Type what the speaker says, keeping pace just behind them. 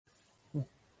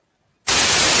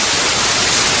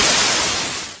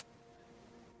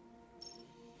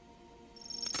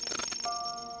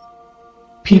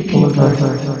People of Earth,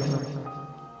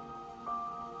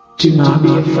 do not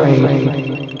be afraid.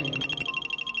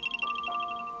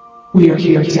 We are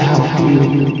here to help you.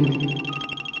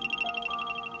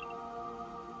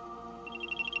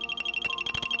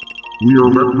 We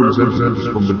are representatives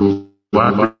from the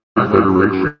Galactic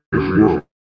Federation of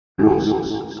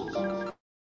Worlds.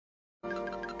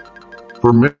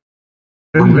 For many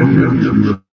years,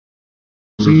 you have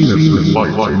seen us in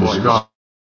lights in the sky.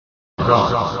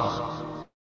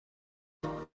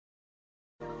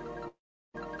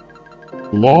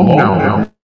 Long now,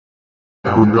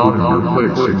 forgotten your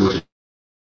place in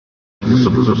this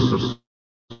universe.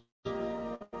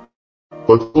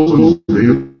 But those may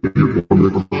have from the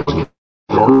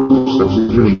stars that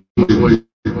we can relate.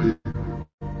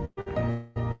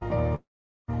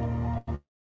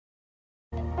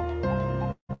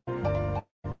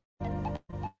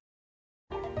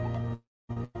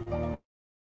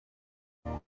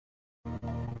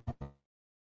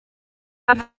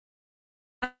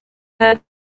 Had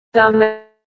done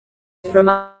from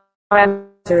our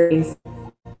emissaries.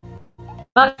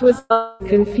 Much was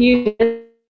confusion and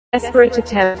desperate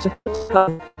attempt to put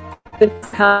off the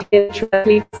can't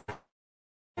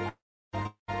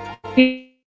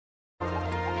Please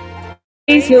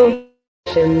your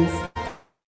questions.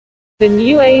 The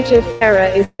new age of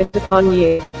terror is built upon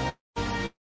you.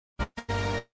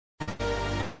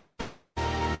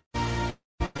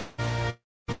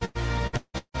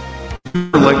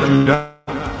 Let you down.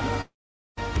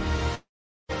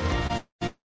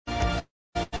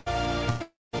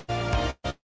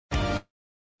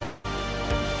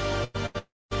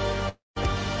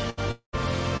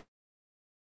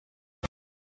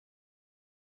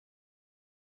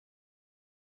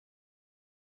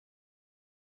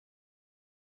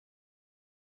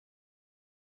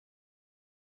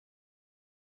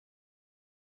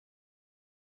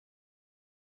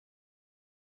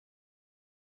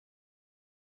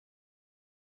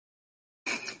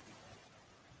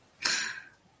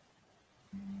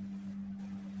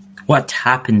 What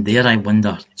happened there, I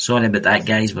wonder? Sorry about that,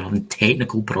 guys. We're having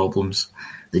technical problems.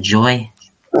 The joy.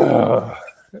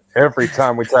 Every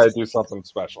time we try to do something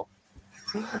special.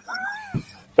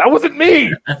 That wasn't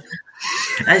me!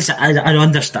 I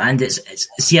understand. It's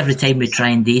see, every time we try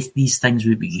and do these things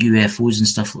with UFOs and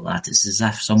stuff like that, it's as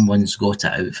if someone's got it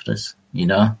out for us, you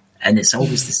know? And it's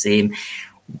always the same.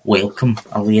 Welcome,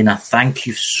 Elena. Thank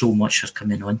you so much for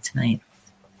coming on tonight.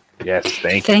 Yes,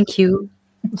 thank you. Thank you.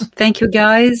 Thank you,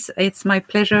 guys. It's my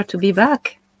pleasure to be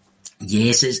back.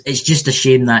 Yes, it's just a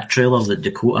shame that trailer that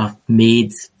Dakota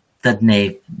made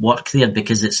didn't work there,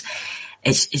 because it's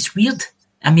weird.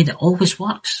 I mean, it always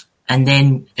works. And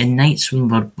then in nights when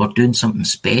we're doing something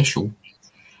special,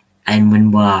 and when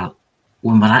we're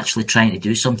actually trying to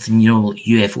do something, you know,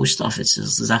 UFO stuff, it's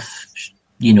as if,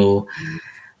 you know,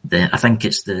 I think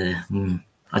it's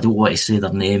I don't want to say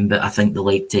their name, but I think they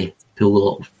like to pull a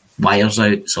lot of wires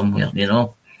out somewhere, you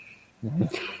know.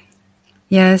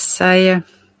 Yes, I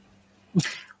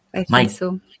think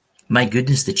so. My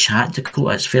goodness, the chat,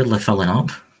 Dakota, it's fairly filling up.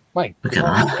 Look at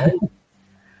that.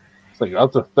 It's like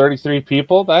up to 33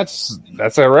 people. That's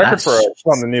a record for us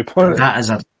on the new planet.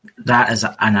 That is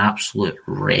an absolute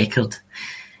record.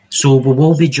 So we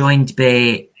will be joined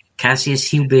by Cassius.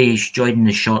 He'll be joining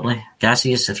us shortly.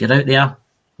 Cassius, if you're out there,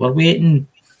 we're waiting.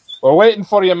 We're waiting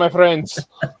for you, my friends.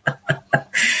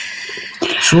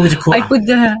 So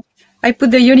Dakota, I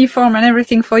put the uniform and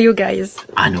everything for you guys.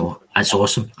 I know, it's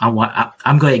awesome. I'm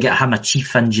going to get him a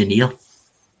chief engineer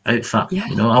outfit. Yeah.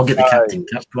 You know, I'll get the Captain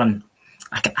Kirk one.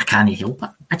 I can't help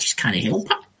it. I just can't help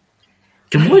it.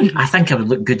 Come on, I think I would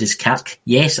look good as Kirk.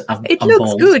 Yes, I'm looks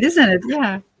bald. Good, isn't it?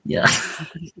 Yeah. Yeah.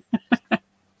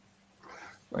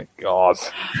 My God.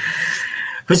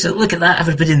 Look at that!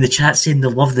 Everybody in the chat saying they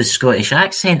love the Scottish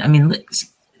accent. I mean, look,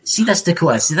 see this,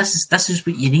 Dakota. See, this is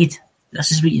what you need.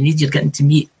 This is what you need. You're getting to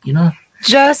meet, you know.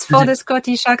 Just for the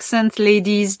Scottish accent,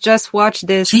 ladies. Just watch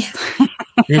this. See?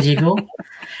 There you go.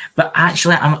 But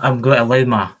actually, I'm going to allow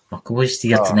my co-host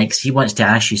here tonight, because he wants to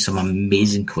ask you some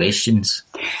amazing questions.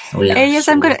 Hey, yes,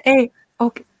 I'm gonna. Hey,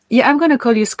 okay. Yeah, I'm gonna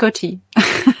call you Scotty.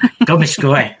 Call me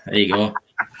Scotty. There you go.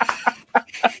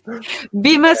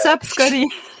 Beam us up, Scotty.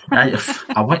 I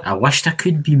wished I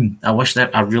could beam. I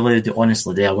really do,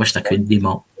 honestly do. I wished I could beam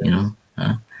up, you know.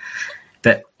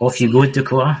 But off you go,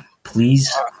 Dakota,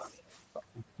 please.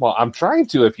 Well, I'm trying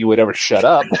to, if you would ever shut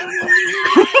up.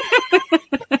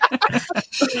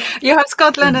 You have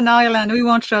Scotland and Ireland. We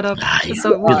won't shut up. I'm just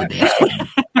a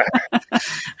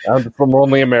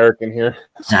lonely American here.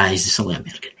 Nah, he's just a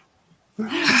lonely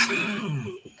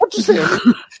American. What you say?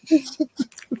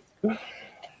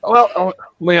 Well,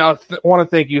 Leon, I want to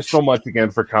thank you so much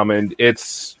again for coming.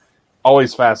 It's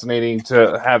always fascinating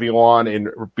to have you on and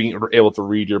being able to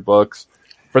read your books.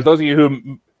 For those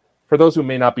who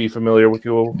may not be familiar with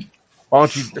you, why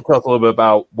don't you tell us a little bit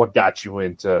about what got you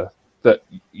into the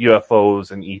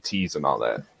UFOs and ETs and all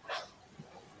that?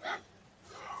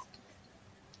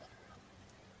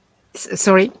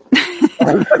 Sorry.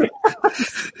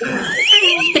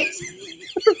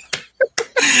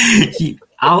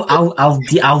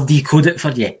 I'll decode it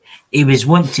for you. He was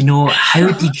wanting to know,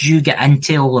 how did you get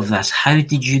into all of this? How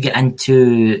did you get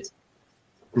into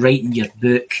writing your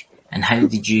book, and how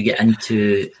did you get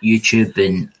into YouTube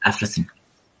and everything?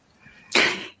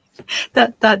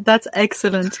 That's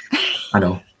excellent. I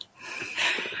know.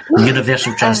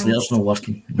 Universal translator's not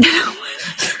working.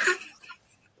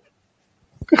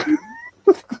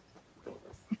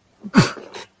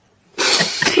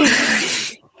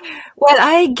 Well,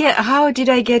 how did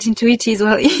I get into ETs?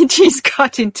 Well, ETs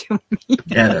got into me.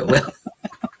 Yeah, well.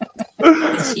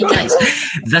 See, guys,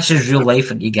 this is real life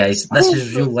for you guys. This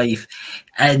is real life.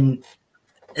 And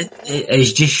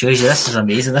it just shows you this is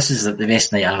amazing. This is the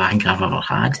best night I think I've ever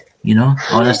had,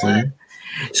 honestly.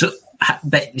 So,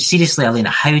 but seriously, Elena,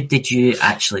 how did you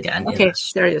actually get into this?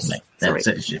 Serious. Right,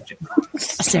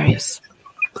 serious.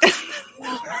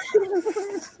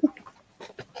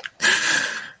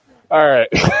 All right.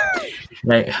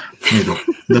 Right, there you go.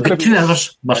 We've got 2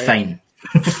 hours, we're fine.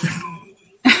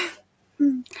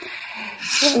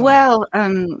 Well,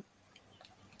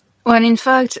 in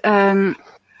fact, I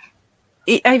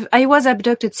was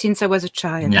abducted since I was a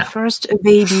child. Yeah. First, a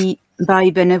baby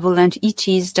by benevolent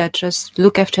ETs that just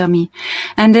look after me.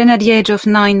 And then at the age of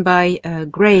 9 by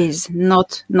greys,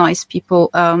 not nice people,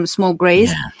 small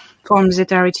greys from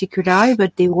Zeta Reticuli,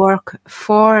 but they work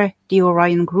for the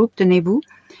Orion group, the Nebu.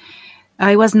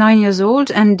 I was 9 years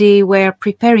old and they were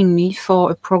preparing me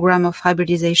for a program of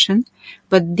hybridization,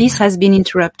 but this has been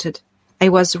interrupted. I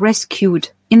was rescued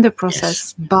in the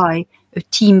process by a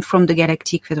team from the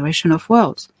Galactic Federation of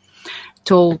Worlds,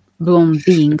 tall, blonde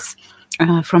beings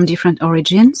from different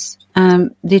origins.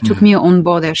 They took me on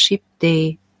board their ship.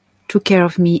 They took care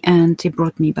of me and they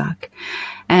brought me back.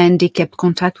 And they kept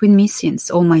contact with me since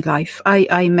all my life.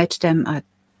 I met them at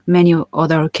many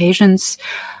other occasions.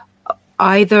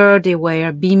 Either they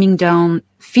were beaming down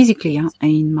physically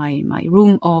in my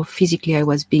room, or physically I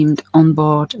was beamed on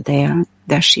board their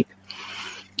ship.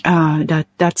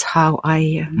 That's how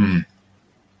I.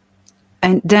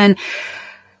 And then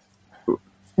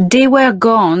they were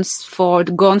gone for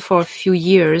a few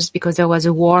years because there was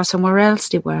a war somewhere else.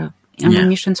 They were on a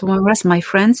mission somewhere else. My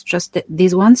friends, just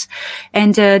these ones,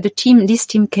 and this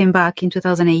team came back in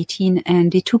 2018,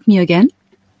 and they took me again.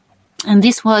 And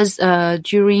this was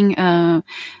during a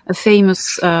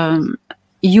famous UFO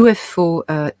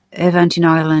event in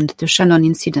Ireland, the Shannon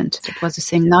incident. It was the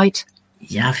same night.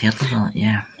 Yeah, I've heard of that,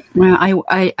 yeah. I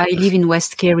live in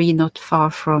West Kerry, not far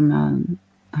from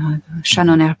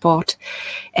Shannon Airport.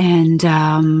 And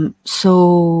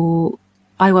so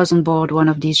I was on board one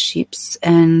of these ships,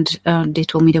 and they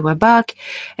told me they were back,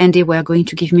 and they were going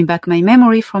to give me back my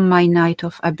memory from my night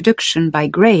of abduction by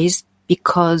Greys,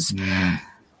 because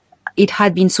it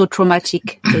had been so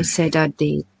traumatic. They said that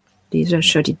they just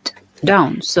shut it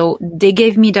down. So they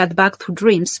gave me that back through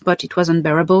dreams, but it was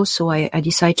unbearable. So I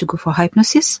decided to go for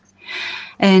hypnosis.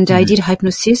 And I did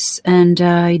hypnosis, and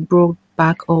it brought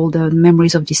back all the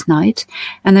memories of this night.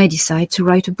 And I decided to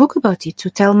write a book about it, to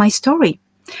tell my story.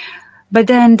 But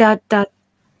then that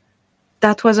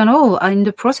wasn't all. In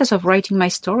the process of writing my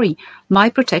story,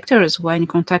 my protectors who were in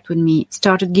contact with me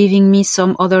started giving me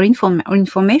some other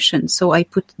information. So I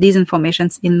put these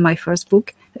informations in my first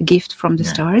book, A Gift from the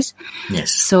Stars.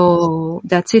 Yes. So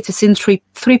that's it. It's in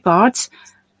three parts.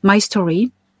 My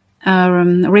story,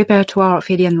 repertoire of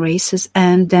alien races,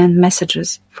 and then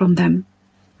messages from them.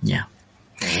 Yeah.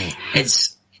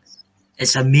 It's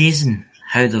amazing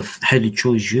how they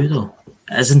chose you, though.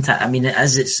 Isn't it? I mean, it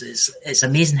is. It's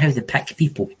amazing how they pick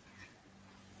people.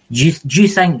 Do you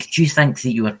think that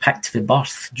you were picked for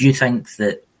birth? Do you think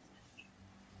that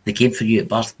they came for you at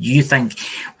birth?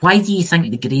 Why do you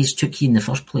think the Greys took you in the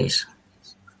first place?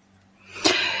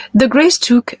 The Greys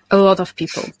took a lot of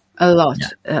people. A lot.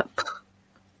 Yeah.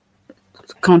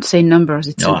 Can't say numbers.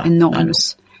 It's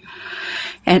enormous.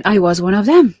 And I was one of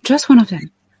them. Just one of them.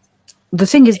 The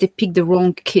thing is, they picked the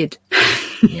wrong kid.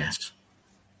 Yes.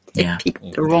 They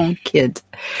picked the wrong kid.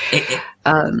 It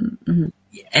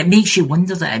makes you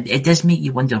wonder that. It does make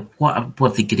you wonder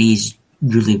what the Greys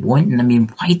really want. And I mean,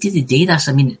 why did they do this?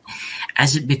 I mean,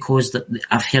 is it because that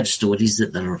I've heard stories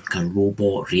that they're a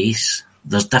robot race?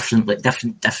 There's different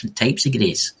types of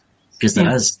Greys, because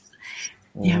there is.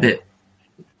 Yeah. But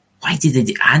why did they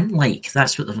do ant-like?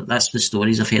 That's the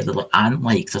stories I've heard. They're like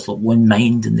ant-like. There's like one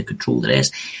mind and they control the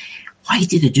rest. Why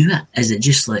do they do it? Is it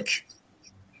just like,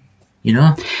 you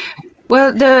know?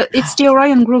 Well, it's the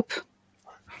Orion group.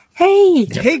 Hey,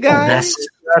 Hey guys,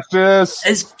 Cassius.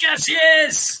 It's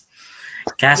Cassius.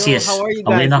 Cassius. Yo, how are you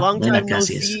guys? Elena, Long Elena time no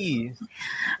Cassius. see.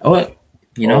 Oh,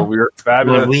 you know, We're we're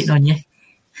fabulous. waiting on you.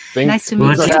 Nice to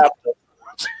meet things you. are happening.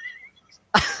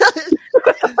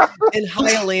 And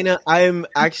hi, Elena. I'm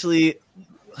actually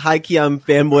high key. I'm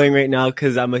fanboying right now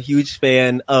because I'm a huge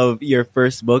fan of your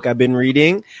first book I've been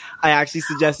reading. I actually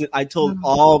suggested. I told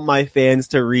all my fans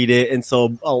to read it, and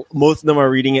so most of them are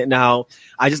reading it now.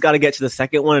 I just got to get to the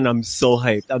second one, and I'm so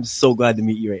hyped. I'm so glad to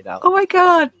meet you right now. Oh my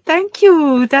God! Thank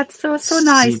you. That's so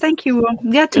nice. Thank you.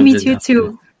 Glad to meet you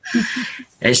too.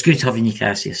 It's good having you,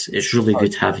 Cassius. It's really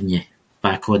good having you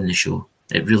back on the show.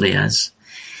 It really is.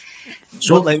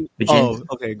 So,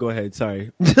 okay, go ahead.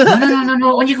 Sorry.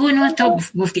 No. When you go in, talk.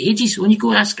 We've got ages. When you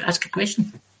go, ask a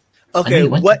question. Okay,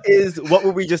 what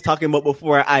were we just talking about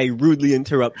before I rudely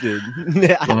interrupted?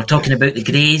 Well, we're talking about the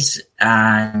Greys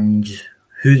and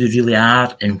who they really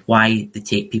are and why they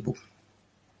take people.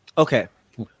 Okay.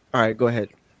 All right, go ahead.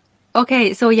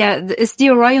 Okay, so yeah, it's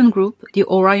the Orion group,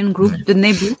 the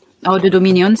Nebula, or the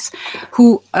Dominions,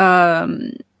 who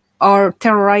are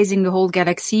terrorizing the whole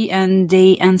galaxy, and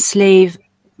they enslave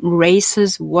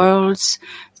races, worlds,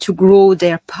 to grow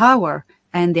their power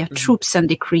and their troops, and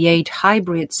they create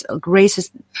hybrids, races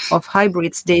of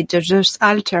hybrids. They just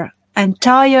alter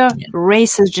entire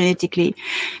races genetically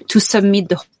to submit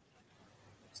the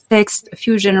takes a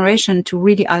few generations to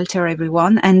really alter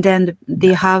everyone, and then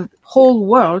they have whole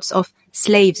worlds of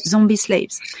slaves, zombie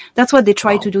slaves. That's what they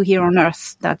try to do here on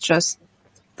Earth. That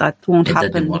won't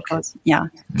happen because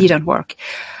didn't work.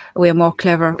 We are more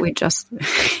clever. We just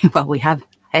we have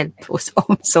help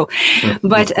also. So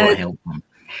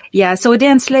they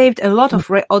enslaved a lot of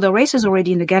other races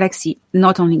already in the galaxy,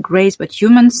 not only Greys, but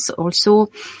humans also.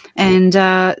 And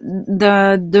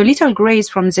the little Greys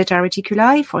from Zeta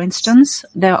Reticuli, for instance,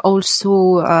 there are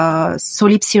also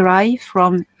Solipsirae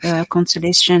from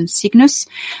constellation Cygnus.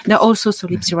 There are also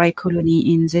Solipsirae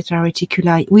colony in Zeta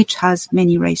Reticuli, which has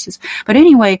many races. But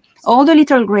anyway, all the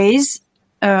little Greys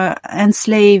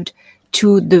enslaved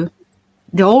to the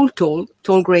old tall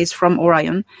Greys from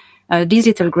Orion. These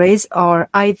little Greys are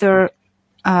either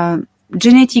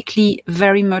genetically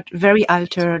very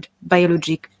altered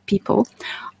biologic people,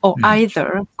 or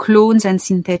either clones and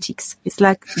synthetics. It's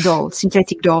like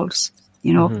synthetic dolls,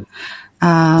 you know.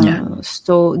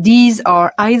 So these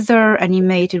are either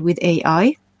animated with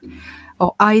AI,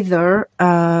 or either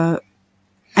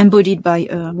embodied by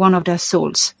one of their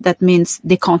souls. That means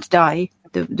they can't die.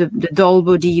 The doll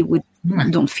body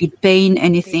don't feel pain,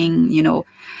 anything, you know.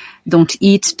 Don't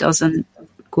eat, doesn't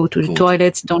go to the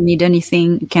toilet, don't need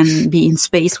anything, can be in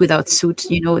space without suit.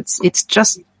 You know, it's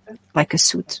just like a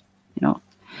suit. You know.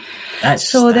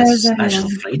 That's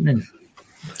frightening.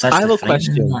 I have a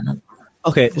question.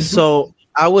 Okay, so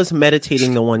I was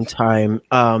meditating the one time,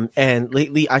 and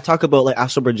lately I talk about like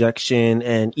astral projection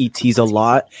and ETs a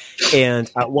lot. And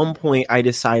at one point, I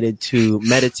decided to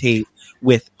meditate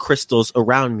with crystals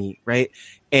around me, right?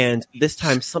 And this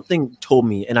time something told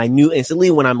me, and I knew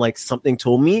instantly when I'm like, something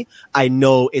told me, I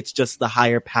know it's just the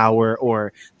higher power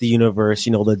or the universe,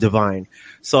 you know, the divine.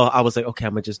 So I was like, okay,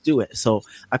 I'm gonna just do it. So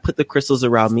I put the crystals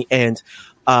around me, and,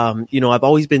 you know, I've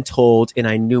always been told, and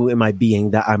I knew in my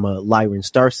being that I'm a Lyran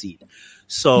starseed.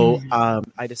 So,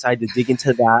 I decided to dig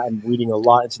into that. I'm reading a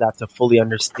lot into that to fully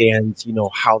understand, you know,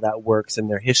 how that works in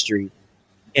their history.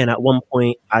 And at one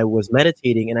point I was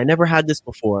meditating, and I never had this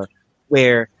before,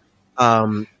 where,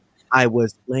 I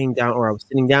was laying down or I was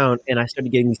sitting down, and I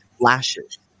started getting these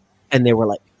flashes, and they were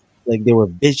like they were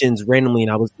visions randomly.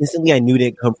 And I knew they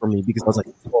didn't come from me because I was like,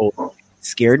 oh, it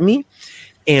scared me.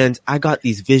 And I got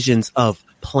these visions of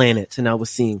planets, and I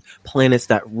was seeing planets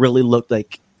that really looked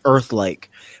like Earth-like,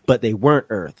 but they weren't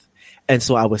Earth. And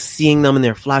so I was seeing them, and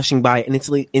they're flashing by, and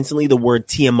instantly the word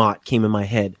Tiamat came in my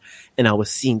head, and I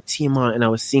was seeing Tiamat, and I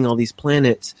was seeing all these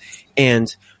planets.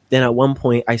 And then at one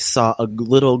point I saw a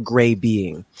little gray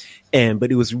being,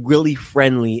 but it was really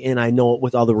friendly. And I know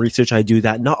with all the research I do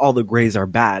that not all the grays are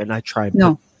bad, and I try and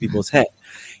put people's head.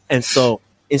 And so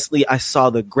instantly I saw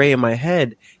the gray in my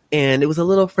head, and it was a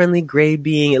little friendly gray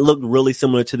being. It looked really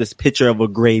similar to this picture of a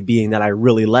gray being that I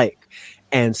really like.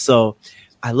 And so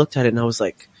I looked at it, and I was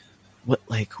like,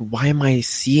 why am I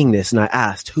seeing this? And I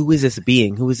asked, who is this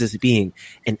being? Who is this being?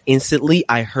 And instantly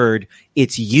I heard,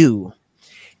 it's you.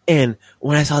 And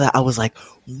when I saw that, I was like,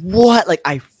 what? Like,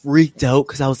 I freaked out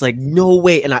because I was like, no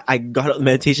way. And I got out of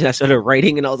meditation. I started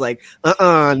writing and I was like,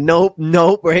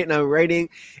 nope, right? And I'm writing.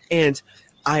 And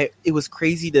it was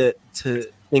crazy to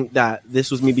think that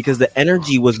this was me because the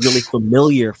energy was really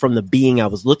familiar from the being I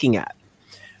was looking at.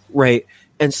 Right.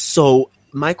 And so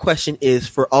my question is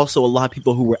for also a lot of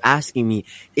people who were asking me,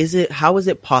 how is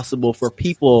it possible for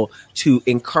people to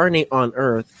incarnate on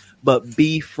Earth, but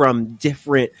be from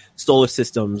different solar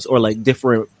systems or like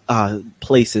different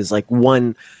places? Like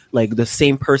the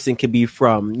same person could be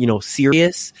from,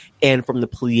 Sirius and from the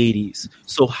Pleiades.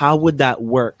 So how would that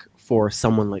work for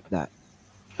someone like that?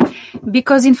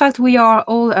 Because in fact, we are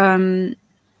all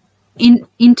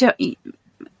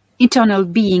eternal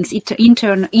beings,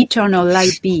 eternal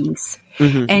light beings,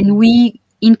 and we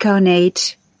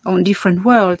incarnate on different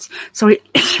worlds. So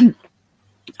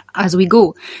as we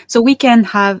go, so we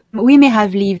may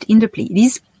have lived in the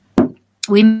Pleiades,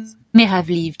 we may have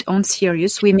lived on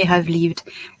Sirius, we may have lived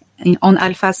on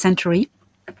Alpha Centauri,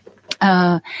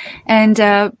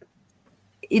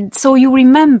 so you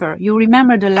remember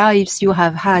the lives you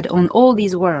have had on all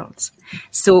these worlds.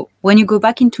 So when you go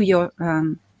back into your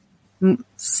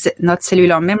not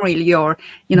cellular memory, your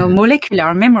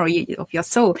molecular memory of your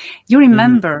soul, you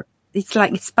remember. It's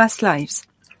like it's past lives.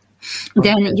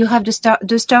 Okay. Then you have the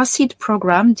Starseed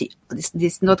program.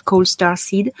 This not called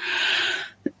Starseed.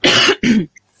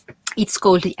 It's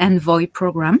called the Envoy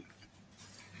program,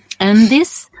 and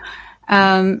this.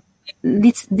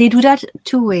 They do that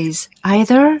two ways.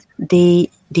 Either they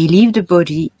leave the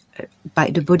body,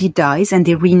 the body dies and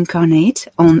they reincarnate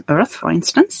on Earth, for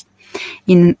instance,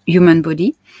 in human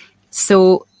body.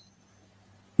 So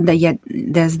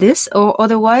there's this, or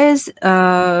otherwise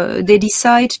they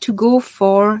decide to go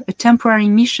for a temporary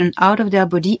mission out of their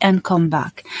body and come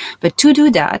back. But to do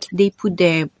that, they put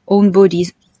their own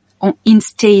bodies in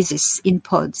stasis, in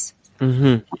pods.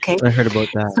 Okay, I heard about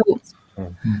that.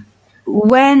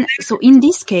 So in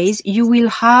this case, you will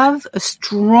have a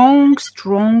strong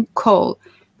call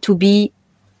to be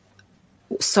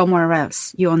somewhere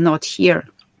else. You're not here.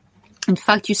 In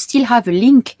fact, you still have a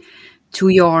link to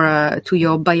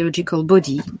your biological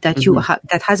body that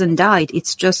that hasn't died.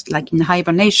 It's just like in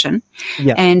hibernation,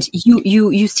 and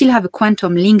you still have a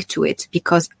quantum link to it,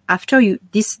 because after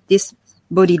this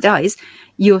body dies,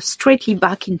 you're straightly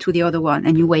back into the other one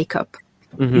and you wake up.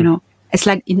 It's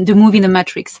like in the movie The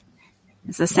Matrix.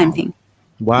 It's the same thing.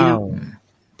 Wow.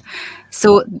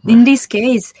 So in this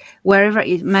case,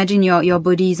 imagine your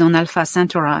body is on Alpha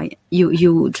Centauri,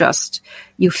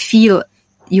 you feel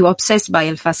you're obsessed by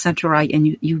Alpha Centauri,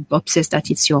 and you obsessed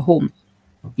that it's your home.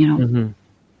 Wow.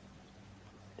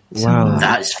 So,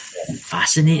 that's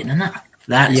fascinating, isn't it?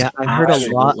 I heard a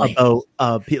lot about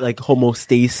like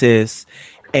homeostasis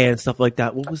and stuff like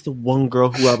that. What was the one girl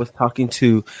who I was talking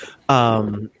to?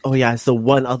 It's the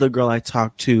one other girl I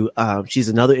talked to. She's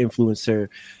another influencer,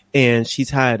 and she's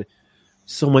had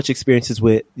so much experiences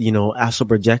with, astral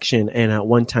projection. And at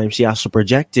one time she astral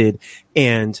projected,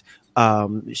 and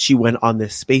she went on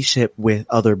this spaceship with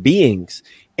other beings.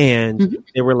 And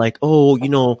they were like,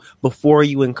 before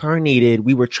you incarnated,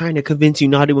 we were trying to convince you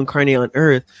not to incarnate on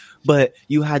Earth, but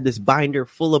you had this binder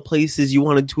full of places you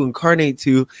wanted to incarnate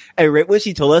to. And right when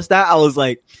she told us that, I was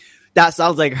like, that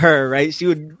sounds like her, right? She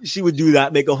would do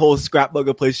that, make a whole scrapbook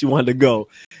of places she wanted to go.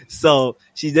 So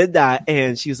she did that,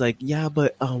 and she was like, yeah,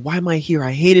 but why am I here?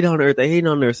 I hate it on Earth.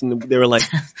 And they were like,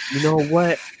 you know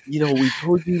what? We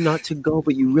told you not to go,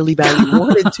 but you really badly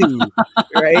wanted to,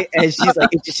 right? And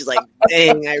she's like,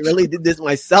 dang, I really did this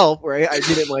myself, right? I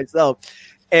did it myself.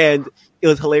 And it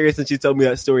was hilarious when she told me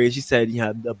that story. And she said,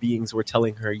 the beings were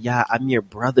telling her, I'm your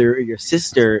brother or your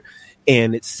sister.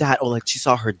 And it's sad. Like she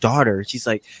saw her daughter. She's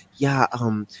like,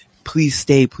 please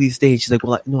stay. And she's like,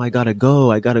 well, no, I gotta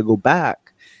go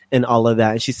back, and all of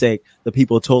that. And she's like, the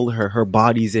people told her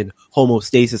body's in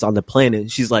homeostasis on the planet.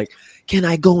 And she's like, can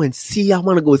I go and see? I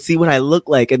want to go see what I look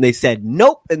like. And they said,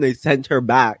 nope. And they sent her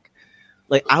back.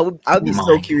 Like I would be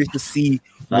so curious to see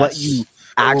what you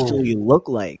actually look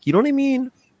like. You know what I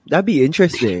mean? That'd be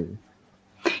interesting.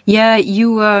 Yeah,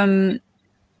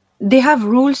 they have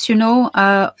rules,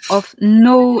 of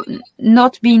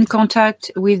not being in contact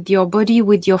with your body,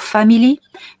 with your family,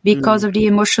 because of the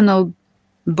emotional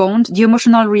bond, the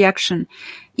emotional reaction.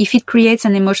 If it creates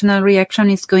an emotional reaction,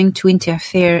 it's going to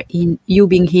interfere in you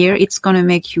being here. It's going to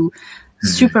make you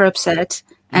super upset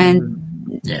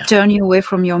and turn you away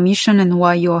from your mission and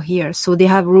why you're here. So they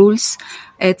have rules.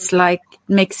 It's like,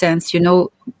 makes sense, you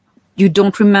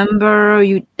don't remember,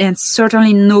 and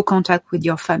certainly no contact with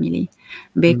your family,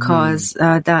 because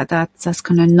that's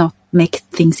gonna not make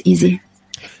things easy.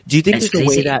 Do you think It's there's a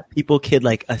way crazy. that people could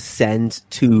like ascend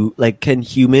to, like, can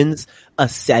humans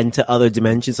ascend to other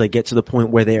dimensions, like get to the point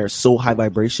where they are so high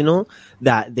vibrational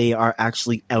that they are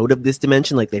actually out of this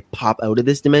dimension, like they pop out of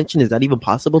this dimension? Is that even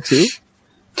possible too?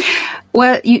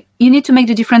 Well, you need to make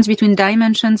the difference between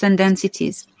dimensions and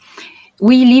densities.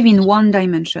 We live in one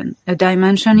dimension. A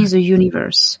dimension is a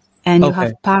universe, and you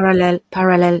have parallel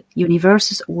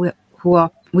universes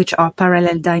which are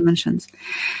parallel dimensions.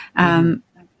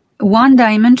 One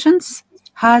dimensions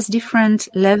has different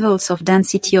levels of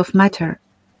density of matter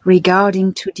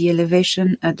regarding to the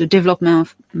elevation, the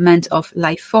development of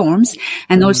life forms,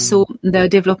 and also the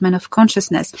development of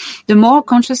consciousness. The more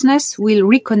consciousness will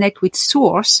reconnect with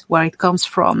source, where it comes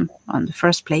from on the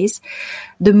first place,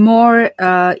 the more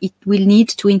it will need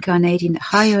to incarnate in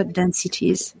higher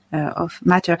densities of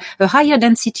matter. A higher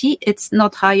density, it's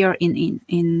not higher in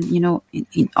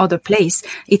other place.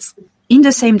 It's in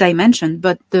the same dimension,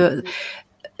 but the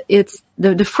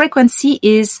frequency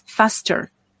is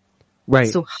faster. Right.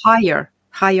 So higher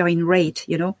in rate,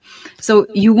 So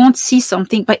you won't see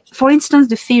something, but for instance,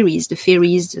 the fairies,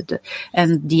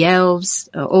 and the elves,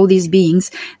 all these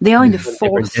beings, they are in the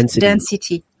fourth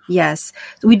density. Yes.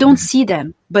 We don't see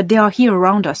them, but they are here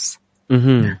around us.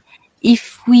 Mm-hmm.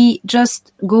 If we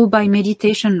just go by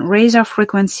meditation, raise our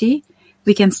frequency,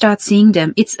 we can start seeing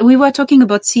them. We were talking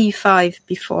about CE5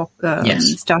 before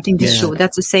starting this show.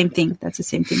 That's the same thing.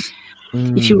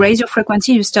 If you raise your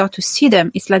frequency, you start to see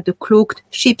them. It's like the cloaked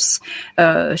ships.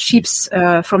 Ships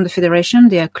from the Federation,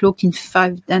 they are cloaked in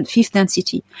fifth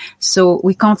density. So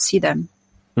we can't see them,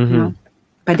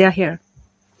 but they're here.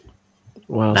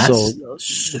 Wow, that's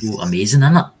so amazing,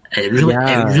 isn't it? It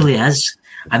really is.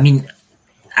 I mean,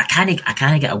 I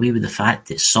can't get away with the fact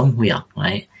that somewhere,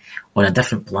 right, on a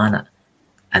different planet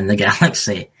in the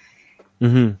galaxy,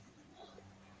 there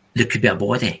could be a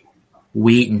body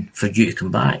waiting for you to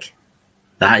come back.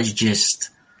 That is just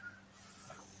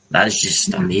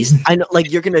amazing. I know,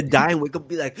 like, you're gonna die and wake up and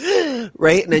be like,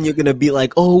 right? And then you're gonna be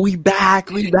like, oh, we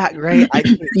back, right?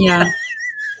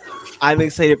 I'm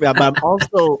excited for that, but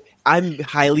I'm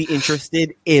highly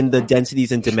interested in the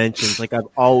densities and dimensions. Like, I've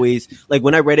always, like,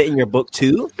 when I read it in your book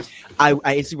too, I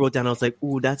instantly wrote down, I was like,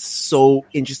 ooh, that's so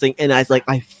interesting. And I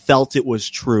felt it was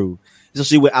true.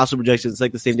 Especially with astral projection. It's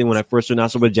like the same thing when I first read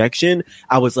astral projection.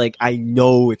 I was like, I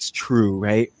know it's true,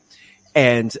 right?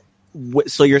 And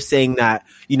so you're saying that,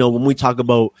 when we talk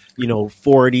about,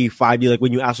 4D, 5D, like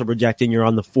when you astral project and you're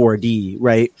on the 4D,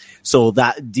 right? So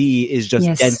that D is just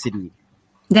density.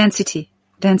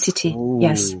 Density. Ooh.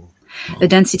 Yes. The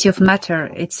density of matter.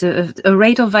 It's a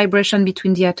rate of vibration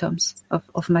between the atoms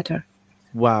of matter.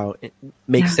 Wow. It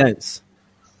makes sense.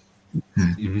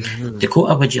 Mm-hmm.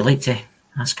 Dakota, would you like to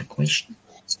ask a question?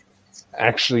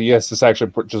 Actually, yes. This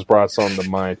actually just brought something to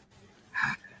mind.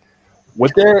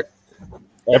 Would there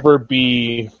ever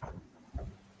be,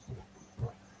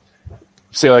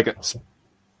 say, like a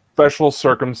special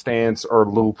circumstance or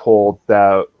loophole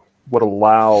that would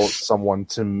allow someone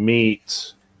to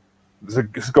meet,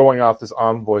 going off this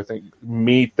envoy thing,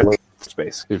 meet the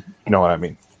space, if you know what I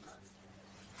mean?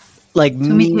 Like,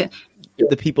 meet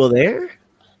the people there?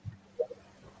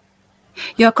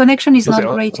 Your connection is not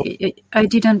great. I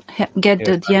didn't get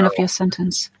the end of your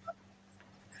sentence.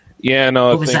 Yeah,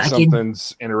 no, I think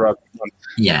something's interrupted.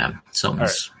 Yeah,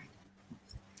 something's... Right.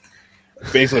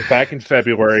 Basically, back in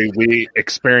February, we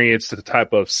experienced the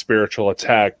type of spiritual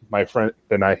attack, my friend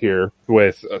and I here,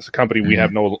 with a company we have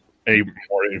any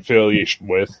more affiliation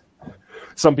with.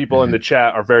 Some people in the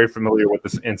chat are very familiar with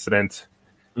this incident.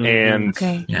 And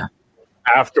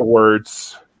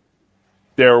afterwards,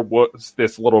 there was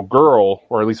this little girl,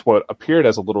 or at least what appeared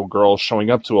as a little girl, showing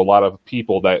up to a lot of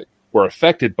people that were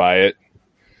affected by it.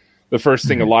 The first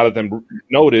thing a lot of them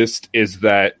noticed is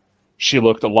that she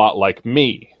looked a lot like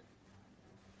me.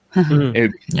 And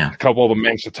a couple of them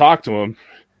managed to talk to him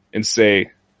and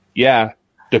say, yeah,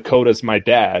 Dakota's my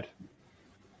dad.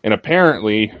 And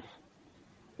apparently,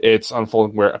 it's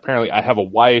unfolding where apparently I have a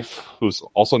wife who's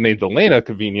also named Elena,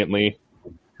 conveniently,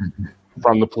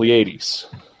 from the Pleiades.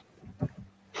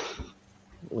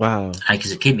 Wow.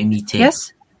 Because it came to me too.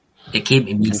 Yes? It came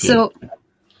to me too.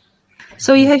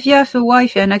 So you have a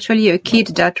wife and actually a kid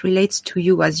that relates to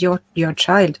you as your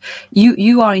child.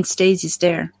 You are in stasis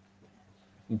there.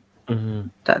 Mm-hmm.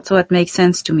 That's what makes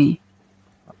sense to me.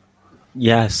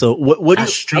 Yeah. So what do you?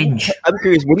 Strange. I'm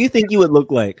curious. What do you think you would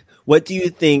look like? What do you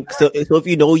think? So if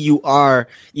you are,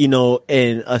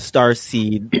 in a star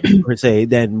seed per se,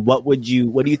 then what do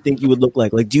you think you would look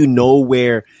like? Like, do you know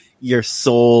where your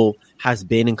soul has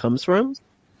been and comes from?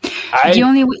 The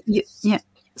only way,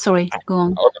 sorry, go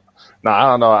on. No, I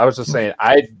don't know. I was just saying,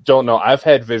 I don't know. I've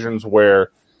had visions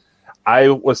where I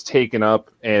was taken up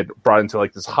and brought into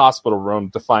like this hospital room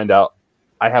to find out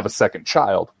I have a second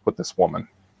child with this woman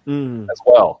as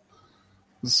well.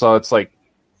 So it's like,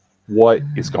 what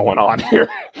is going on here?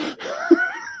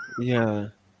 Yeah.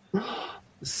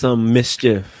 Some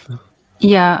mischief.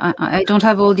 Yeah, I don't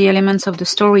have all the elements of the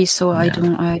story, so I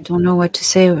don't know what to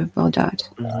say about that.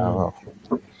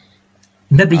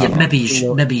 Maybe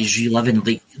he's reliving,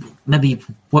 like,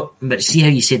 but see how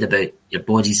you said about your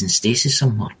body's in stasis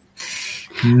somewhere.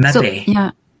 Maybe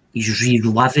he's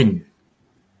reliving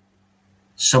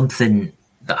something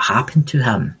that happened to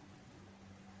him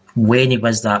when he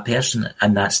was that person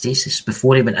in that stasis,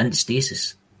 before he went into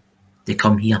stasis. They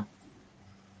come here.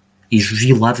 He's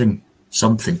reliving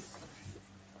something.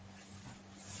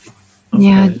 Okay.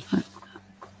 Yeah.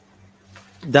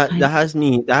 That has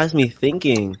me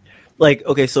thinking. Like,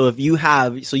 okay, so you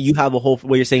have a whole,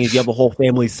 what you're saying is you have a whole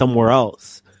family somewhere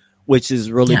else, which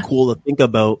is really cool to think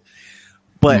about.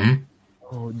 But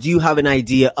do you have an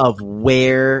idea of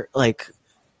where, like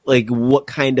what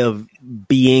kind of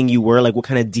being you were, like what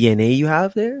kind of DNA you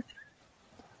have there?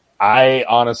 I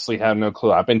honestly have no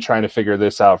clue. I've been trying to figure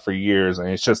this out for years, and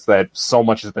it's just that so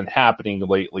much has been happening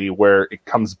lately where it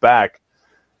comes back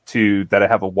to that I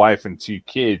have a wife and 2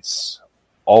 kids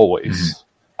always.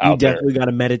 You definitely got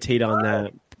to meditate on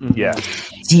that. Yeah.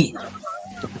 See,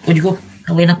 would you go,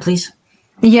 Elena, please?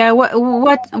 Yeah,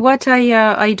 what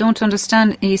I don't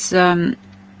understand is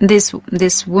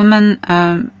this woman.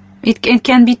 It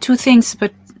can be 2 things,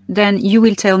 but then you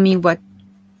will tell me what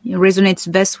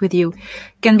resonates best with you.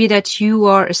 It can be that you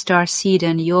are a star seed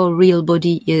and your real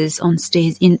body is on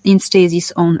in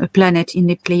stasis on a planet in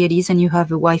the Pleiades, and you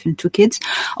have a wife and 2 kids,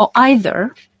 or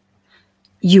either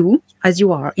you, as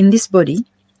you are in this body,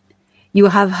 you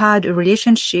have had a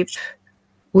relationship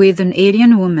with an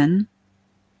alien woman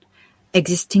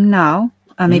existing now.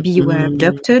 Maybe you were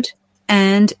abducted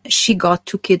and she got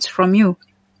 2 kids from you.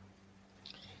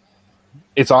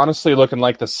 It's honestly looking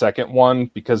like the second one,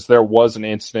 because there was an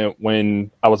incident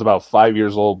when I was about 5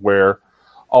 years old where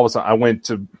all of a sudden I went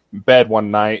to bed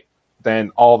one night.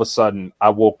 Then all of a sudden I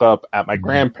woke up at my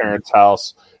grandparents'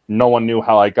 house. No one knew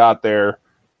how I got there.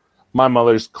 My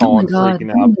mother's calling,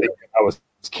 freaking out, thinking I was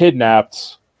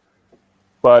kidnapped,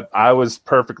 but I was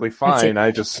perfectly fine.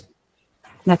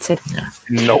 That's it.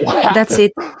 No. That's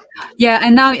it. Yeah,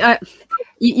 and now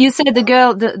you said the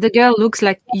girl looks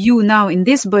like you now in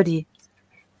this body.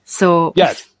 So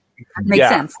yes, that makes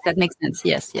sense. That makes sense.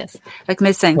 Yes, that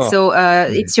makes sense. So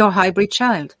it's your hybrid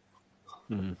child.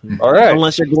 All right.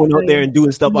 Unless you're going out there and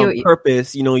doing stuff on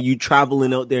purpose, you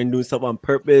traveling out there and doing stuff on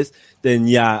purpose, then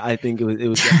I think it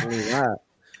was definitely that.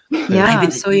 Yeah,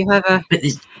 so you have a.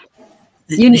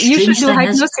 You should do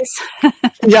hypnosis. I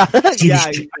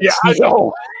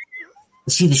know.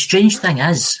 See, the strange thing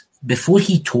is, before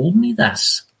he told me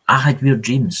this, I had weird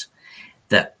dreams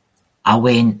that I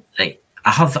went, right,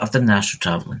 I've done the astral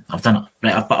travelling. I've done it,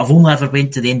 right, but I've only ever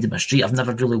went to the end of my street. I've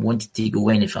never really wanted to go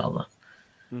any further.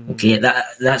 Okay,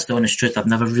 that's the honest truth. I've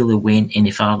never really went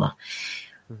any further.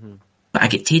 But I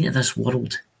get taken to this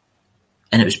world,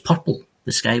 and it was purple.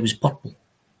 The sky was purple,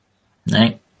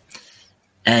 right?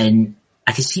 And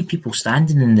I could see people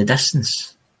standing in the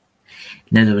distance.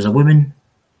 Now there was a woman,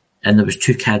 and there was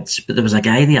 2 kids, but there was a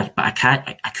guy there, but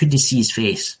I couldn't see his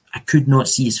face. I could not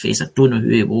see his face. I don't know who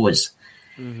he was.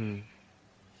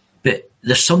 But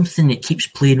there's something that keeps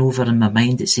playing over in my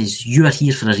mind that says, you are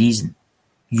here for a reason.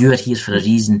 You are here for a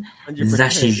reason.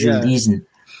 This is your reason.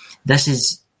 This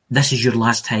is your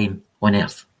last time on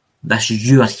Earth.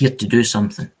 You are here to do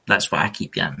something. That's what I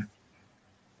keep getting.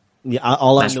 Yeah,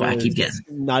 all That's I know what I keep is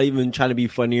getting. not even trying to be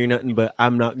funny or nothing, but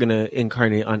I'm not gonna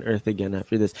incarnate on Earth again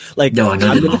after this. Like, No, I'm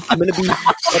gonna be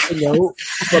stepping out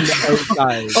from the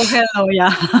outside. Oh hell no,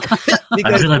 yeah.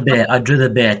 I'd rather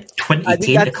be a 20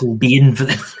 tentacle being for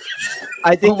the.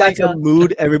 I think that's a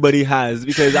mood everybody has,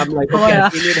 because I'm like, okay, I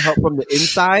need help from the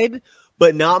inside,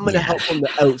 but now I'm gonna help from the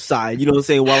outside. You know what I'm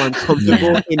saying? While I'm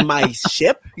comfortable in my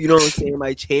ship, you know what I'm saying, in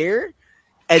my chair,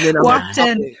 and then I'm walked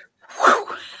in.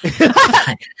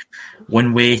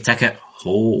 One way ticket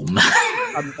home.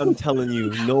 I'm telling you,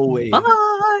 no way.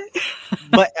 Bye.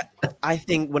 But I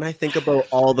think when I think about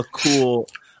all the cool,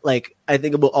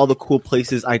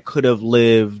 places I could have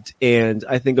lived, and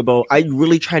I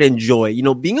really try to enjoy.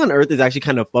 Being on Earth is actually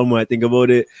kind of fun when I think about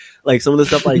it. Like some of the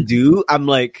stuff I do, I'm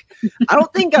like, I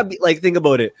don't think I'd be like, think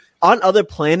about it. On other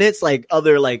planets, like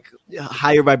other like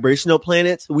higher vibrational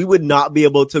planets, we would not be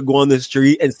able to go on the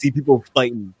street and see people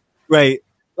fighting, right?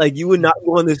 Like you would not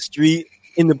go on the street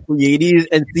in the Pleiades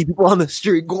and see people on the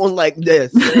street going like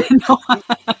this. Right?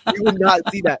 You would not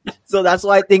see that. So that's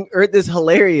why I think Earth is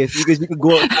hilarious, because you could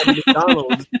go outside to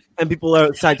McDonald's and people are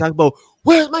outside talking about,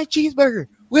 where's my cheeseburger?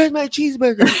 Where's my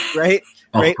cheeseburger? Right?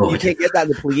 Right? You can't get that in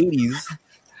the Pleiades.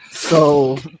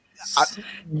 So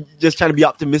I'm just trying to be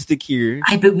optimistic here.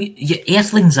 Aye, but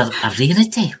Earthlings are a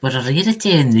rarity. We're a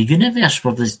rarity in the universe.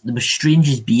 We're the most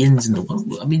strangest beings in the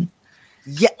world. I mean,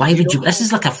 why would you? This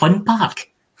is like a fun park.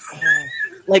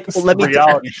 Like, let me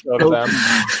reality show to them.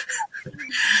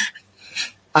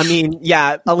 I mean,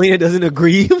 yeah, Alina doesn't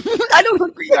agree. I don't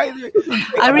agree either.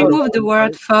 I removed the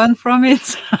word fun from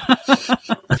it.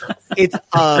 It's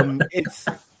a journey.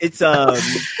 It's a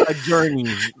journey.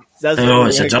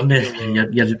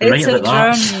 You're right about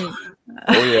that.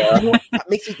 Oh yeah. You know, that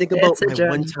makes me think about my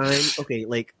one time. Okay,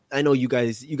 like I know you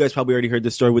guys probably already heard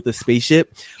the story with the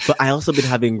spaceship, but I also been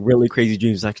having really crazy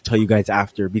dreams. I can tell you guys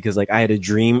after, because like I had a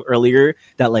dream earlier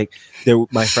that like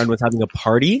my friend was having a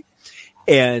party.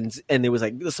 And there was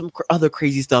like some other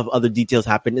crazy stuff, other details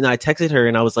happened. And I texted her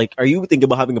and I was like, are you thinking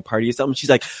about having a party or something? She's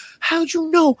like, how'd you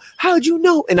know?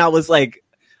 And I was like,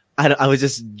 I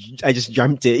just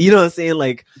dreamt it. You know what I'm saying?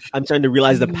 Like, I'm trying to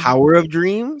realize the power of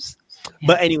dreams.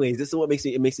 But anyways, this is what makes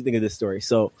me think of this story.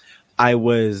 So I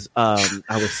was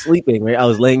sleeping, right? I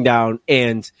was laying down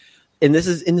and this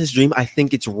is in this dream. I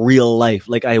think it's real life.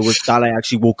 Like thought I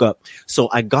actually woke up. So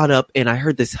I got up and I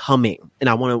heard this humming, and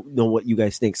I want to know what you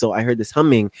guys think. So I heard this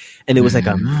humming, and it was like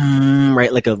a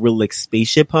right, like a real like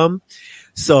spaceship hum.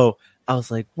 So I was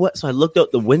like, what? So I looked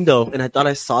out the window and I thought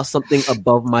I saw something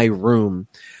above my room.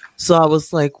 So I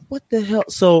was like, what the hell?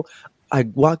 So I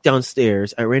walked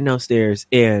downstairs. I ran downstairs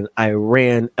and I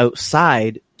ran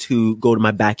outside to go to my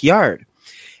backyard.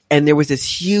 And there was this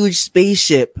huge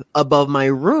spaceship above my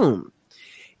room.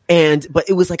 But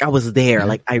it was like I was there.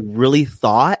 Like I really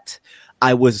thought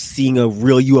I was seeing a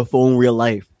real UFO in real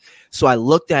life. So I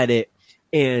looked at it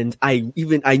and I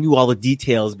knew all the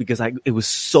details because it was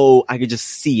so, I could just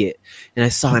see it. And I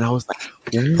saw it and I was like,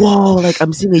 whoa, like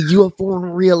I'm seeing a UFO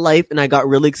in real life. And I got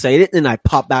really excited and I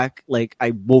popped back. Like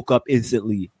I woke up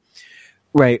instantly.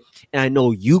 Right. And I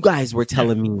know you guys were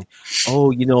telling me,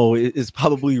 oh, you know, it's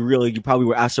probably real. You probably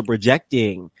were astral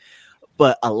projecting.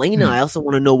 But Elena, I also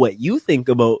want to know what you think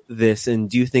about this. And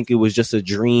do you think it was just a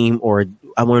dream, or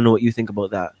I want to know what you think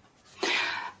about that?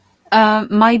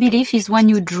 My belief is when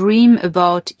you dream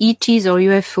about ETs or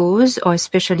UFOs, or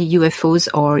especially UFOs,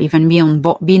 or even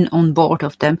being on board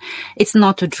of them, it's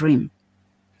not a dream.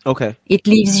 Okay. It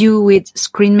leaves you with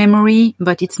screen memory,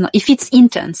 but it's not, if it's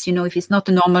intense, you know, if it's not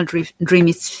a normal dream,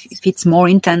 if it's more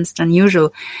intense than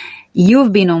usual,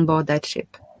 you've been on board that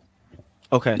ship.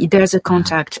 Okay. There's a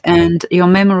contact and your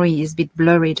memory is a bit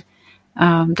blurred.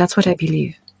 That's what I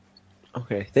believe.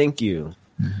 Okay. Thank you.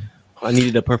 I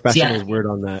needed a professional's word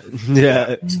on that.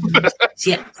 Yeah.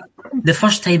 See, the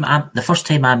first time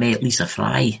I met Lisa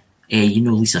Fry, you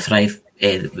know, Lisa Fry,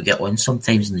 we get on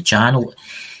sometimes on the channel.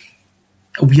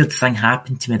 A weird thing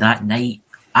happened to me that night.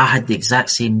 I had the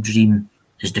exact same dream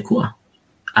as Dakota.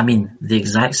 I mean, the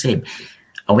exact same.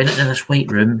 I went into this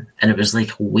white room and it was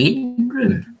like a waiting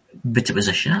room, but it was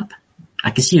a ship.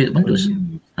 I could see out the windows,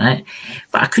 right?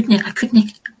 But I couldn't.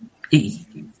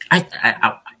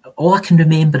 All I can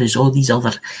remember is all these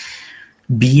other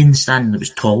beings standing. There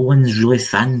was tall ones, really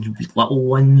thin, little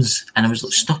ones, and I was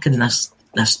stuck in this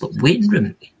waiting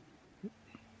room.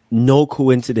 No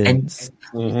coincidence.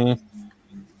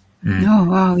 Oh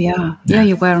wow, yeah,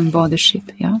 you were on board the ship,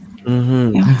 yeah.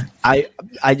 Yeah.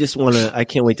 I just want to, I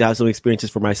can't wait to have some experiences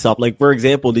for myself. Like, for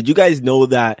example, did you guys know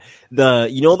that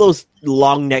those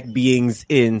long neck beings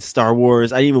in Star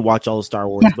Wars? I didn't even watch all of Star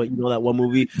Wars, but you know that one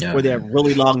movie where they have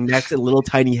really long necks and little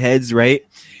tiny heads, right?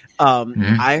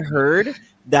 I heard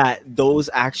that those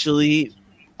actually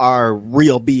are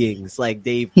real beings. Like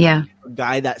a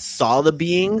guy that saw the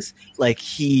beings, like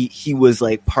he was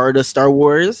like part of Star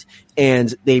Wars,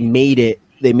 and they made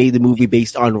the movie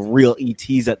based on real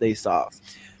ETs that they saw.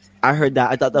 I heard that.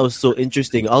 I thought that was so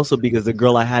interesting. Also, because the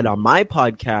girl I had on my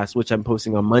podcast, which I'm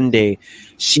posting on Monday,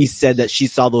 she said that she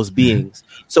saw those beings.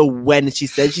 So when she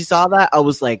said she saw that, I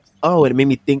was like, oh, and it made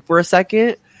me think for a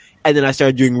second. And then I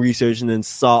started doing research and then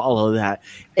saw all of that.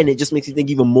 And it just makes me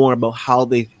think even more about how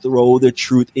they throw the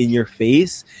truth in your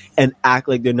face and act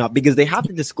like they're not, because they have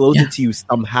to disclose it to you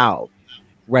somehow,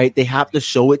 right? They have to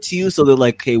show it to you. So they're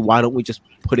like, okay, why don't we just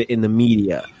put it in the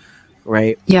media,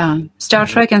 right? Yeah. Star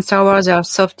Trek and Star Wars are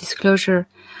soft disclosure.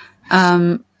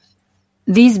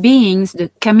 These beings, the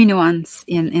Kaminoans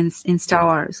in Star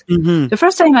Wars, the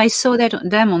first time I saw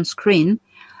them on screen,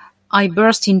 I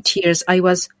burst in tears. I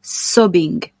was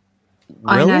sobbing.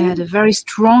 Really? And I had a very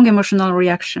strong emotional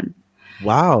reaction.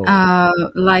 Wow.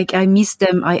 Like I miss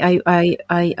them.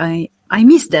 I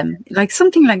miss them, like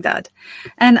something like that.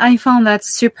 And I found that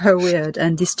super weird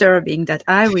and disturbing that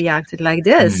I reacted like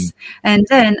this. And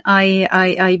then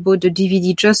I bought the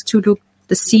DVD just to look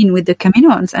the scene with the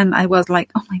chameleons. And I was like,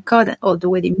 oh my God, all the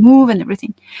way they move and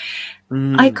everything.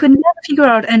 I could never figure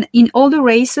out. And in all the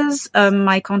races,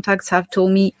 my contacts have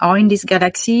told me are in this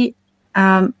galaxy.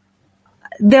 They're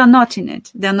not in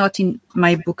it. They're not in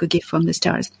my book, A Gift from the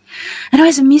Stars. And it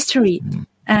was a mystery.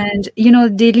 And,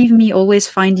 they leave me always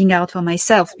finding out for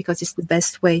myself because it's the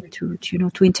best way to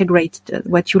integrate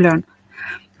what you learn.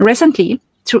 Recently,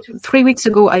 3 weeks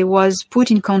ago, I was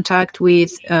put in contact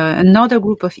with another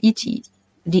group of ET,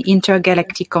 the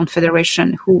Intergalactic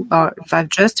Confederation, who have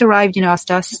just arrived in our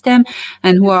star system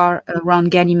and who are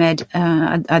around Ganymede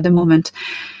at the moment.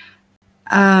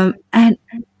 And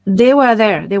they were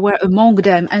there. They were among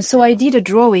them. And so I did a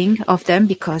drawing of them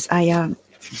because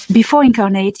before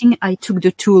incarnating, I took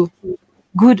the tool.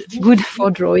 Good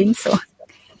for drawing. So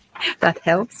that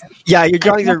helps. Yeah, your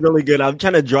drawings are really good. I'm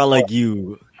trying to draw like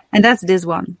you. And that's this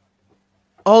one.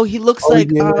 Oh, he looks like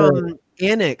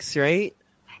Annex, right?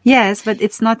 Yes, but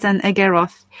it's not an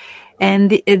Agaroth.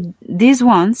 And these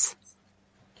ones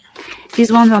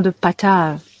are the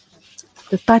Patal.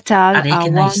 The Patal I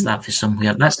recognise that for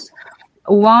somewhere. That's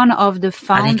one of the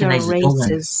founder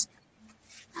races.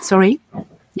 Sorry?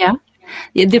 Yeah?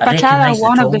 The Patal are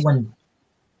one of the...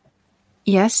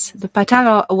 Yes, the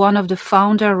Patal are one of the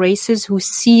founder races who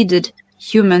seeded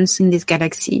humans in this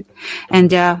galaxy. And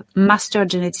they are master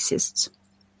geneticists.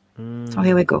 So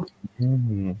here we go.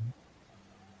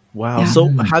 Wow. Yeah. So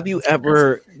have you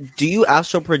ever... Do you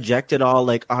astral project at all,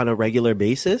 like, on a regular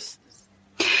basis?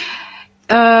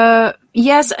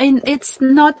 Yes, and it's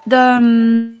not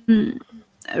the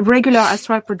regular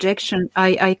astral projection.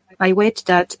 I wait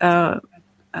that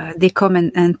they come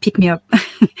and pick me up.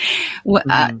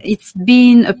 It's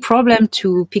been a problem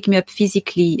to pick me up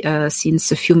physically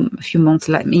since a few months,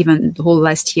 like even the whole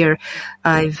last year.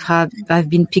 I've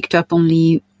been picked up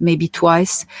only maybe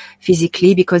twice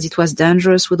physically because it was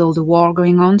dangerous with all the war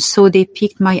going on. So they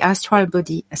picked my astral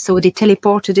body. So they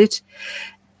teleported it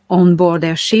on board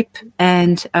their ship,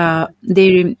 and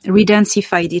they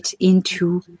redensified it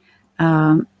into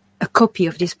a copy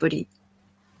of this body.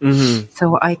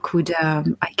 So I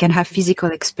can have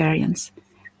physical experience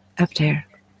up there.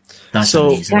 That's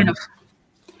amazing. Kind of.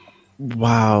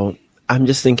 Wow. I'm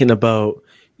just thinking about,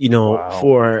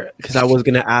 because I was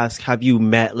going to ask, have you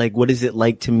met, like, what is it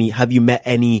like to meet? Have you met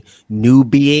any new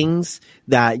beings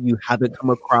that you haven't come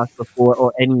across before,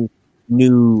 or any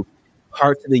new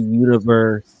parts of the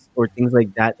universe or things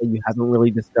like that you haven't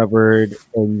really discovered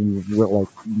and you were like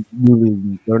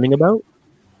newly learning about?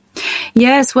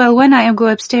 Yes, well, when I go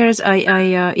upstairs,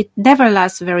 it never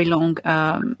lasts very long.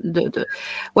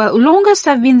 Longest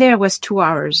I've been there was 2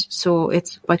 hours, so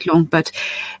it's quite long. But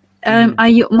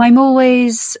I'm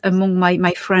always among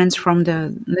my friends from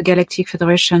the Galactic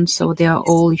Federation, so they are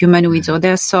all humanoids. Or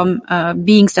there are some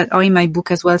beings that are in my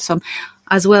book as well. Some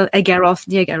as well, the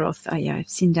Agaroth. I've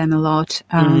seen them a lot.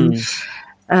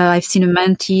 I've seen the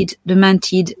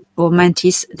mantid or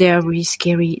mantis. They're really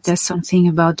scary. There's something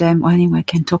about them. Well, anyway, I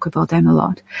can talk about them a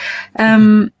lot.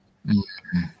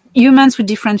 Humans with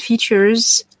different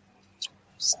features.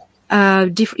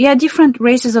 Different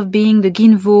races of being. The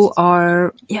Ginvo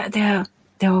are, they're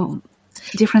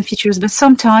different features. But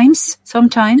sometimes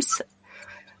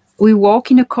we walk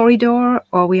in a corridor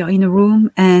or we are in a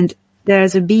room and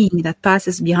there's a being that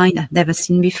passes behind I've never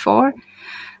seen before.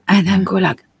 And I go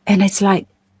like, and it's like,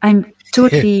 I'm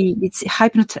totally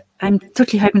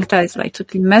hypnotized, like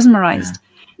totally mesmerized.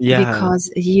 Yeah.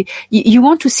 Because you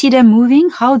want to see them moving,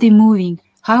 how they're moving,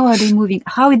 how are they moving,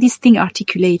 how this thing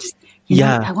articulates.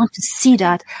 I want to see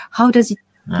that. How does it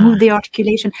move the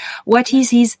articulation? What is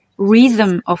his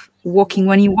rhythm of walking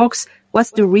when he walks?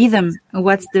 What's the rhythm?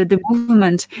 What's the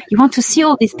movement? You want to see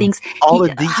all these things. All the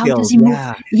details. How does he move?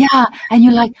 Yeah. And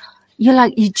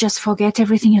you just forget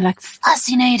everything. You're like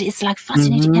fascinated. It's like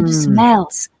fascinating. And the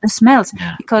smells,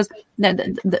 because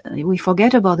we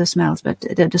forget about the smells, but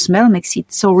the smell makes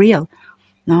it so real.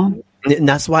 No? And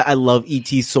that's why I love ET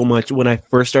so much. When I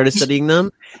first started studying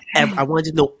them, I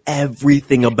wanted to know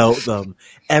everything about them,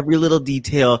 every little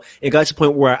detail. It got to the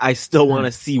point where I still want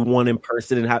to see one in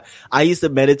person. And I used to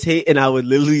meditate, and I would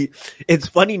literally. It's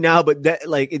funny now, but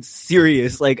it's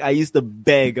serious. Like I used to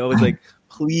beg. I was like,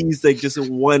 please, like just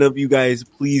one of you guys,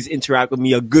 please interact with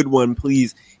me. A good one,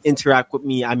 please interact with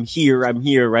me. I'm here,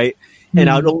 right?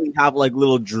 And I would only have like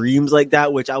little dreams like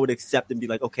that, which I would accept and be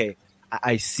like, okay,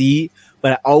 I see.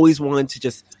 But I always wanted to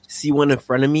just see one in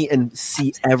front of me and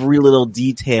see every little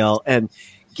detail and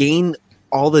gain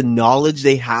all the knowledge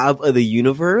they have of the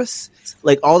universe,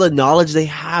 like all the knowledge they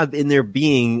have in their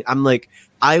being. I'm like,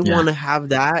 I want to have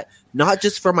that, not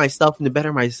just for myself and to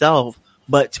better myself,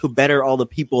 but to better all the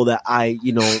people that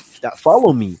that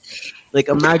follow me. Like,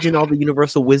 imagine all the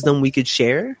universal wisdom we could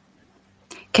share.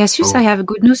 Cassius, I have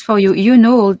good news for you. You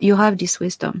know, you have this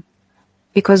wisdom.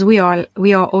 Because we are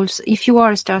also, if you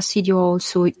are a starseed, you're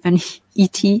also an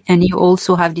ET, and you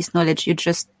also have this knowledge. You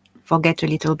just forget a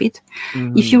little bit.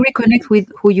 Mm-hmm. If you reconnect with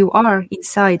who you are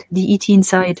inside, the ET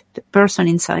inside, the person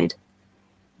inside,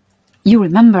 you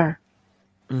remember.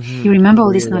 Mm-hmm. You remember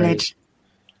all this knowledge.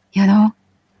 Right. You know?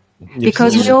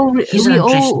 Because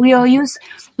we are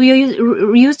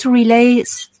used to relay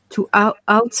to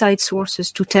outside sources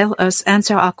to tell us,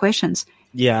 answer our questions.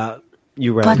 Yeah.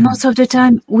 You're right. But most of the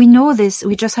time, we know this.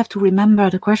 We just have to remember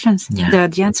the questions,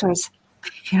 the answers.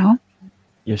 You know.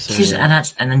 Here's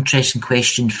an interesting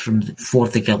question for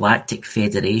the Galactic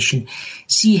Federation.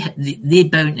 See, they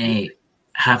bound to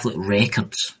have like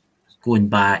records going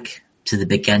back to the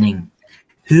beginning.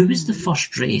 Who was the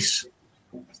first race?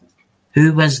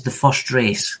 Who was the first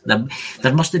race?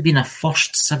 There must have been a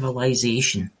first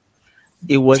civilization.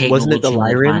 Wasn't it the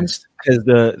Lyrans? Because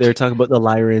they're talking about the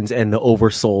Lyrans and the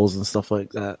Oversouls and stuff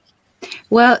like that.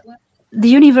 Well, the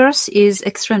universe is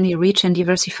extremely rich and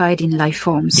diversified in life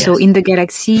forms. Yes. So in the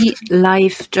galaxy,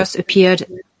 life just appeared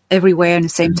everywhere at the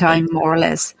same time, more or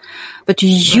less. But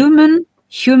human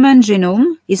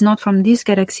genome is not from this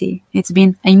galaxy. It's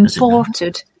been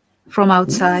imported from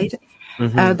outside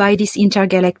by this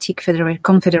intergalactic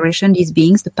confederation, these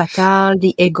beings, the Patal,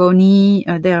 the Egoni,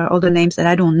 there are other names that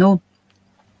I don't know.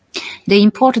 They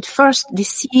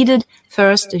seeded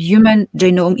first the human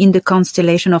genome in the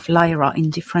constellation of Lyra in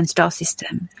different star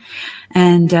systems.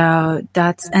 And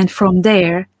from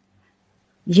there,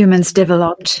 humans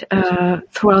developed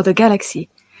throughout the galaxy.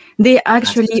 They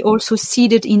actually also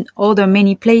seeded in other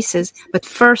many places, but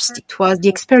first the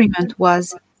experiment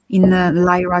was in the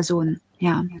Lyra zone.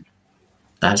 Yeah.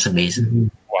 That's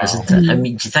amazing. Wow. Isn't it? I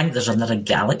mean, do you think there's another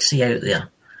galaxy out there?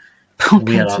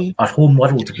 Where our home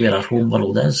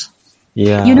world is?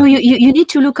 Yeah. You know, you need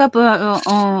to look up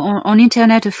on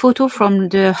internet a photo from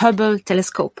the Hubble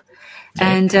telescope,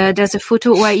 and there's a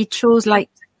photo where it shows like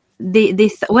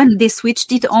when they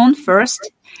switched it on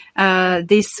first,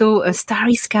 they saw a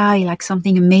starry sky, like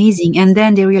something amazing, and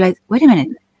then they realized, wait a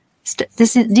minute,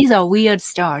 these are weird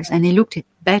stars, and they looked at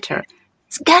better.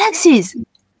 It's galaxies.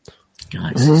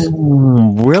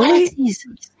 Really? Galaxies.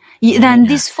 Then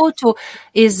this photo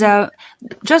is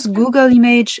just Google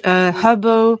image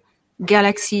Hubble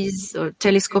galaxies or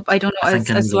telescope. I don't know.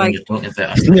 It's like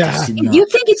you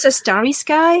think it's a starry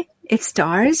sky. It's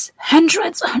stars,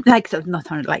 hundreds, like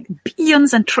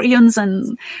billions and trillions,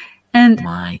 and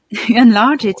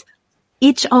enlarge it.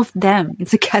 Each of them,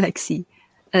 it's a galaxy.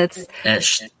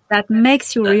 That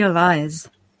makes you realize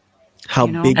how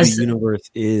big the universe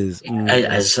is.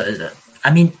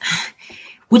 I mean,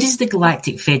 what does the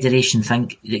Galactic Federation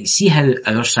think? See how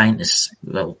our scientists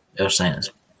will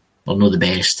know the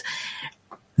best.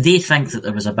 They think that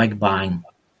there was a Big Bang.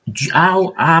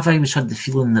 I've always had the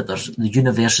feeling that the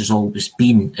universe has always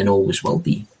been and always will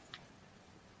be.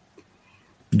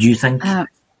 Do you think?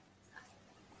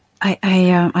 I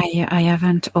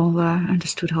haven't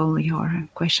understood all your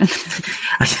question.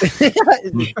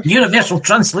 Universal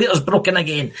translator's broken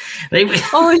again. Right?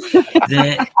 Oh,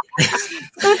 the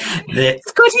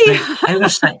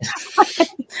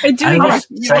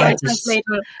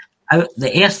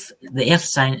Earth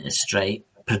scientists, right,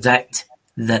 predict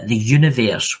that the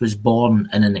universe was born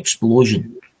in an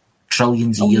explosion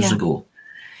trillions of years ago.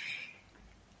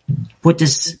 What do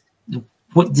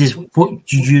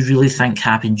you really think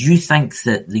happened? Do you think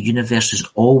that the universe has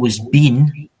always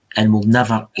been and will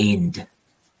never end?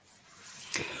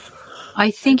 I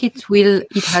think it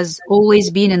has always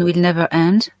been and will never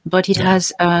end, but it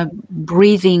has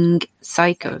breathing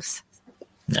cycles.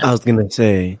 Yeah. I was going to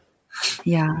say.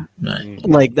 Yeah.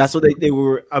 Like, that's what they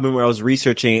were. I remember I was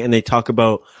researching and they talk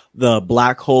about the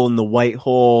black hole and the white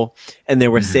hole. And they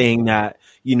were saying that,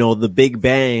 the Big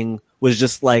Bang was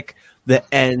just like the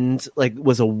end, like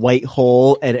was a white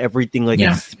hole and everything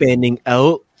expanding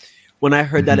out. When I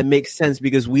heard that, it makes sense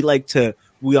because we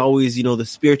always, the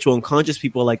spiritual and conscious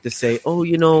people like to say, oh,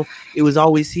 it was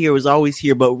always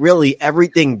here. But really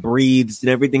everything breathes and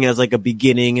everything has like a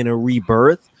beginning and a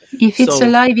rebirth. If it's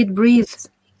alive, it breathes.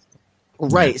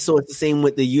 Right. So it's the same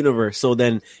with the universe. So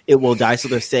then it will die. So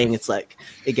they're saying it's like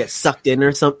it gets sucked in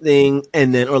or something.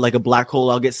 And then, or like a black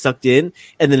hole, I'll get sucked in.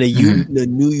 And then the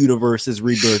new universe is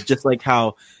rebirth. Just like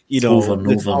how, over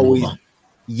and over.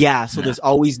 Yeah, so there's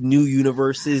always new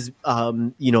universes,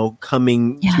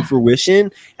 coming to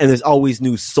fruition, and there's always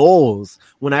new souls.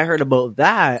 When I heard about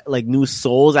that, like new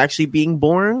souls actually being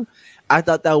born, I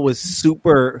thought that was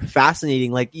super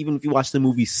fascinating. Like even if you watch the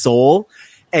movie Soul,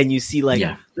 and you see like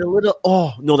the little,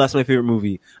 oh no, that's my favorite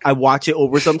movie. I watch it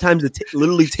over sometimes to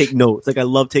literally take notes. Like I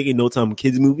love taking notes on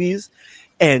kids' movies.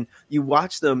 And you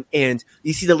watch them, and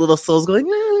you see the little souls going,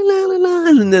 la, la, la, la,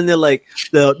 and then they're like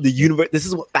the universe. This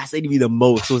is what fascinated me the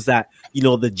most was that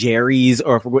the Jerrys,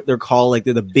 or for what they're called, like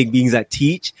they're the big beings that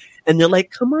teach, and they're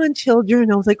like, "Come on,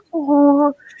 children." I was like,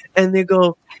 "Oh," and they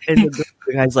go, and the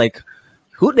guy's like,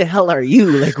 "Who the hell are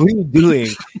you? Like, what are you doing?"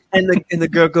 And the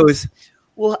girl goes,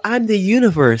 "Well, I'm the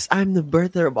universe. I'm the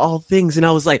birther of all things." And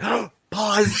I was like,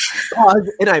 pause,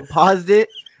 and I paused it.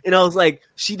 And I was like,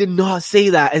 she did not say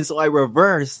that. And so I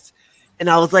reversed. And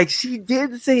I was like, she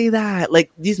did say that. Like,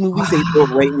 these movies, they throw it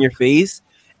right in your face.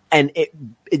 And it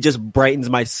just brightens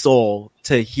my soul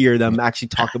to hear them actually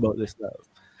talk about this stuff.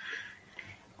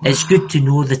 It's good to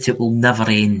know that it will never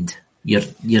end.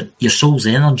 Your soul's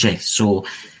energy. So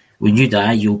when you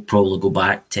die, you'll probably go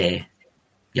back to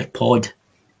your pod.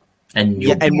 And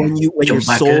when your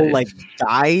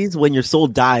soul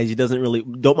dies, it doesn't really,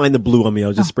 don't mind the blue on me, I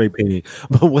was just spray painting.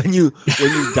 But when you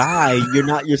die,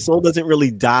 your soul doesn't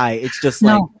really die. It's just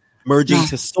like merging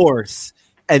to source.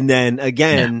 And then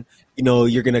again,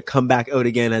 you're going to come back out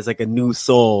again as like a new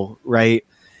soul, right?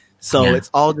 So it's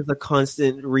all just a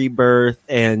constant rebirth,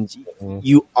 and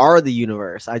you are the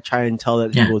universe. I try and tell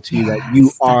that people too, that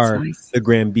you are the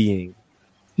grand being.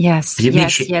 Yes,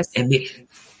 yes.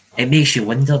 It makes you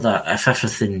wonder that if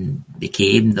everything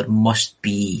became, there must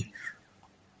be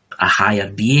a higher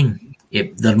being.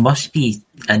 There must be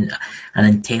an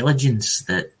intelligence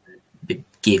that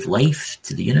gave life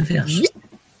to the universe. Yeah.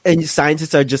 And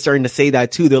scientists are just starting to say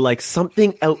that too. They're like,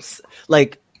 something else,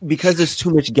 like, because there's too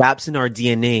much gaps in our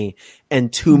DNA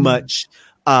and too much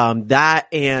that,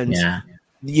 and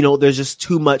there's just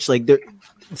too much, like,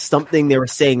 something they were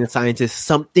saying, the scientists,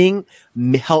 something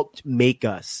helped make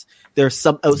us. There's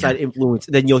some outside influence.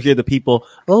 Then you'll hear the people,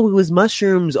 oh, it was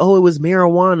mushrooms. Oh, it was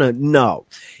marijuana. No,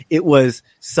 it was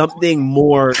something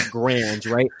more grand,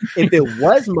 right? If it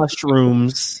was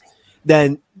mushrooms,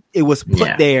 then it was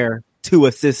put there to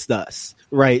assist us,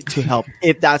 right? To help,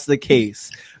 if that's the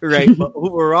case, right? But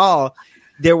overall,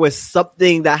 there was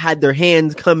something that had their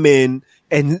hands come in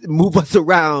and move us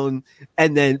around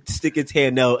and then stick its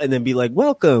hand out and then be like,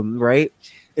 welcome, right?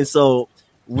 And so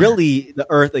really, the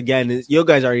Earth, again, is, you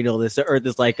guys already know this, the Earth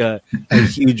is like a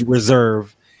huge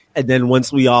reserve. And then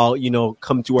once we all,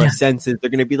 come to our senses, they're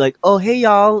going to be like, oh, hey,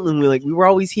 y'all. And we're like, we were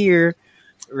always here,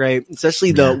 right?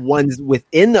 Especially the ones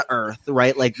within the Earth,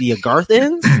 right? Like the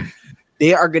Agarthans,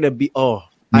 they are going to be, I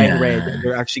read that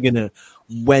they're actually going to,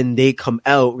 when they come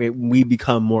out, right, when we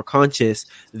become more conscious,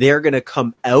 they're going to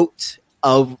come out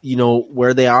of,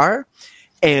 where they are,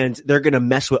 and they're going to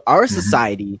mesh with our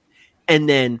society. And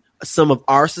then some of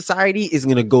our society is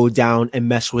going to go down and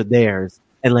mesh with theirs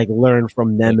and like learn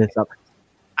from them and stuff.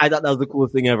 I thought that was the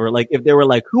coolest thing ever. Like if they were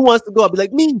like, who wants to go? I'd be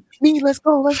like, me, let's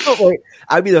go. Like,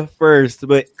 I'd be the first,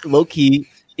 but low key,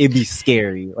 it'd be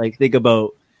scary. Like think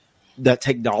about that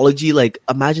technology. Like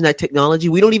imagine that technology.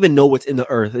 We don't even know what's in the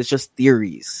Earth. It's just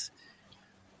theories.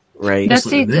 Right. That's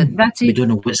it. We don't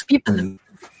know what's in them.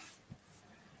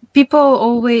 People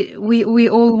always, we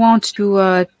all want to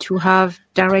have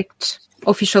direct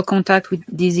official contact with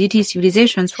these ET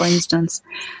civilizations, for instance.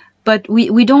 But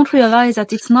we don't realize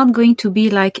that it's not going to be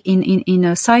like in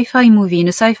a sci-fi movie. In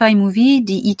a sci-fi movie,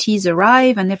 the ETs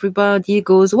arrive and everybody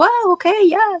goes, wow, okay,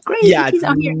 yeah, great, ETs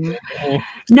are here.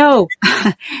 No,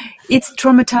 it's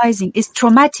traumatizing. It's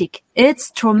traumatic.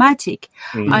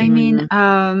 I mean,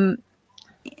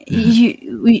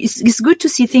 it's good to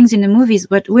see things in the movies,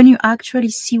 but when you actually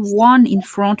see one in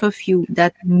front of you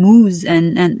that moves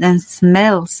and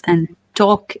smells and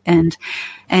talk and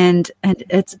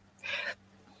it's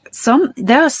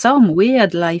there are some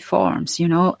weird life forms,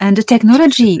 and the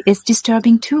technology is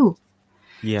disturbing too.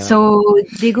 Yeah. So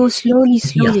they go slowly.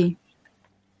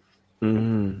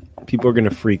 People are gonna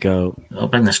freak out. I'll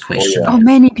bring this question. Oh,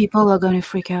 many people are gonna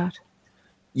freak out.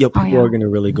 People are gonna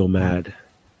really go mad.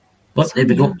 But there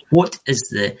we go. What is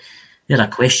there's a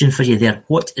question for you there.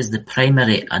 What is the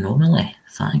primary anomaly?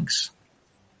 Thanks.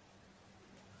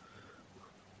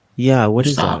 Yeah, what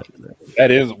is that?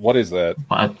 What is that?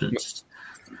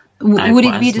 Would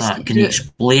it be Can you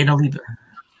explain a little bit?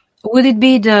 Would it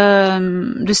be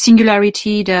the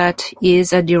singularity that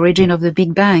is at the origin of the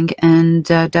Big Bang, and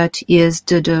that is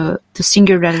the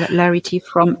singularity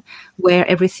from where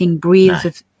everything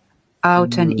breathes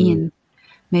out and in?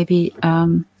 Maybe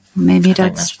Maybe I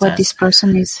think that's what this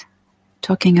person is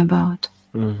talking about.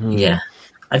 Mm-hmm. Yeah.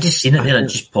 I just seen it there. It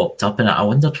just popped up, and I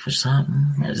wondered what's that.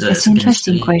 It's an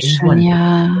interesting question. One.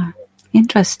 Yeah,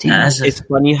 interesting. It's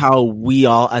funny how we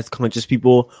all, as conscious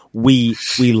people, we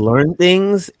learn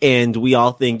things, and we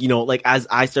all think, like as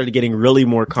I started getting really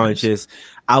more conscious,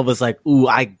 I was like, "Ooh,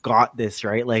 I got this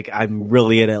right." Like I'm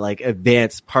really in a like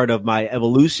advanced part of my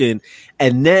evolution.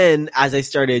 And then as I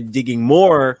started digging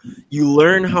more, you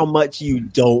learn how much you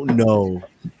don't know.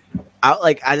 As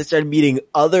I started meeting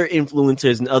other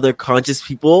influencers and other conscious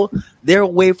people, they're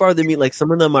way farther than me. Like some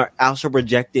of them are astral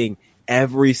projecting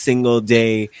every single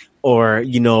day, or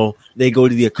they go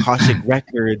to the Akashic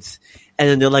records, and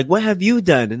then they're like, "What have you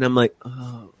done?" And I'm like,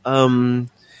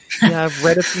 yeah, I've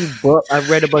read a few books. I've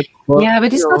read a bunch of books. Yeah,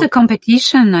 but it's not a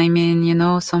competition. I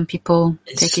mean, some people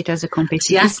take it as a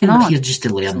competition. It's not. We're here just to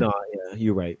learn. It's not. Yeah,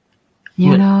 you're right.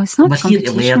 It's not we're here to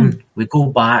competition. learn. We go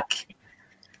back.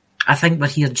 I think we're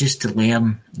here just to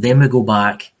learn. Then we go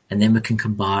back, and then we can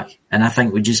come back. And I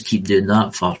think we just keep doing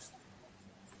that for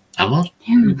ever.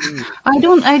 Yeah. I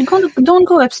don't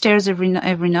go upstairs every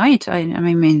night. I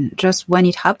mean, just when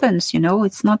it happens,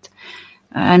 it's not.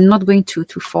 I'm not going to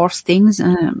force things.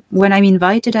 When I'm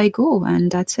invited, I go, and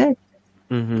that's it.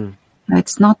 Mm-hmm.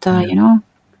 It's not,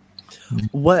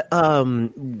 What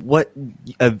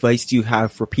advice do you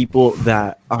have for people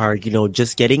that are,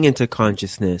 just getting into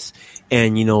consciousness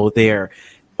and, they're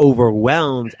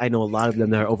overwhelmed? I know a lot of them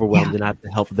that are overwhelmed, and I have to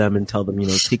help them and tell them,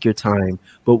 take your time.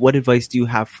 But what advice do you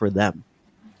have for them?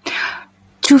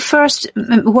 To first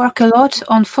work a lot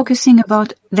on focusing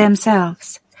about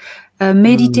themselves,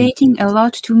 meditating a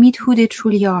lot to meet who they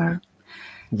truly are,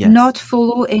 not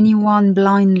follow anyone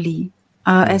blindly,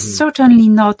 certainly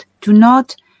do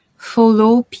not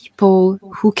follow people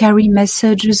who carry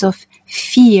messages of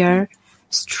fear,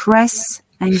 stress,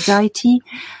 anxiety,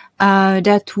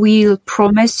 that will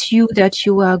promise you that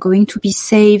you are going to be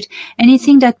saved.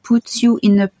 Anything that puts you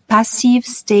in a passive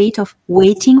state of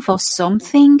waiting for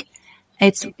something,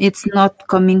 it's not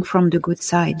coming from the good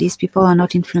side. These people are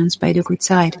not influenced by the good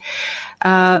side.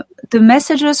 The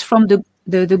messages from the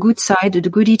good side, the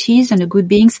good entities and the good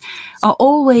beings, are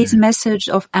always messages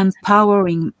of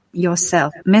empowering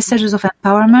yourself, messages of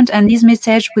empowerment, and this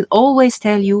message will always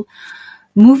tell you,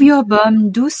 move your bum,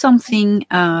 do something.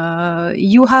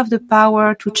 You have the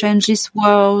power to change this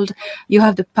world. You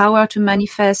have the power to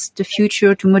manifest the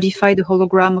future, to modify the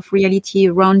hologram of reality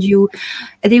around you.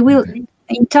 They will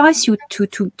entice you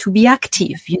to be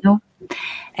active,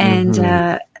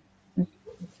 and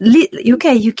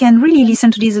okay, you can really listen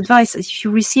to these advice if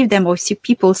you receive them or see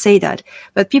people say that.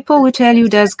 But people will tell you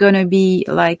there's going to be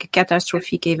like a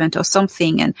catastrophic event or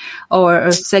something, or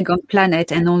a second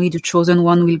planet, and only the chosen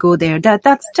one will go there.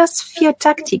 That's just fear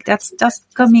tactic. That's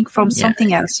just coming from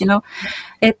something else,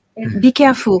 Be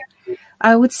careful.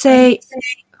 I would say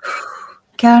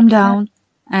calm down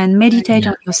and meditate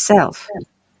on yourself.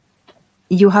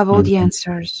 You have all the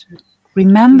answers.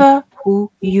 Remember who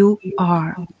you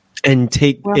are. And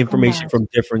take information from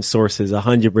different sources,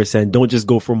 100%. Don't just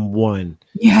go from one.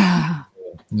 Yeah.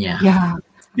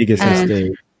 Biggest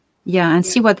mistake. Yeah, and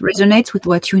see what resonates with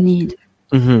what you need.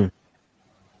 Mm-hmm.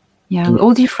 Yeah,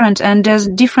 all different, and there's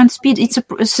different speed. It's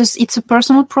a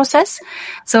personal process,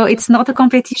 so it's not a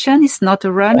competition. It's not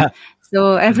a run.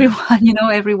 So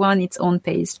everyone its own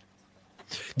pace.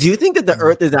 Do you think that the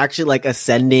Earth is actually like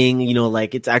ascending,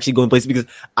 like it's actually going places? Because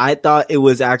I thought it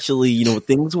was actually,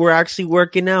 things were actually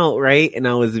working out, right? And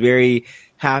I was very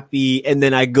happy. And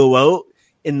then I go out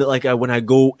when I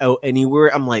go out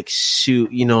anywhere, I'm like,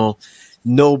 shoot,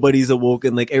 nobody's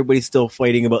awoken. Like everybody's still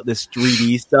fighting about this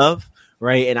 3D stuff,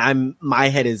 right? And my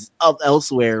head is up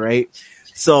elsewhere, right?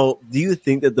 So do you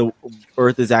think that the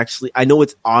Earth is actually, I know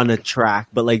it's on a track,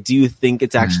 but like, do you think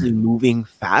it's actually moving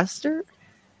faster?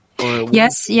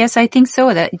 Yes, I think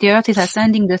so. That the Earth is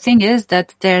ascending. The thing is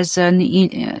that there's an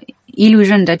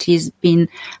illusion that has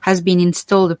been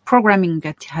installed, a programming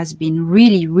that has been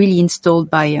really, really installed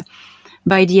by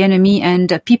the enemy,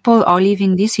 and people are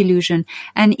living this illusion,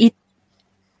 and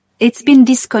it's been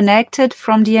disconnected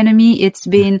from the enemy. It's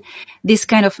been this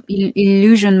kind of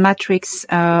illusion matrix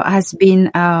has been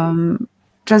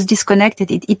just disconnected.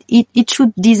 It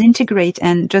should disintegrate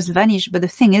and just vanish. But the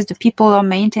thing is, the people are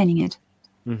maintaining it.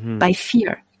 Mm-hmm. By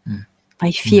fear.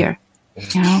 You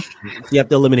have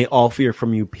to eliminate all fear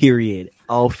from you, period.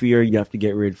 All fear you have to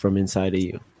get rid from inside of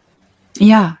you.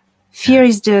 Yeah. Fear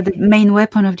is the main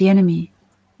weapon of the enemy.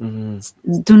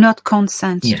 Mm-hmm. Do not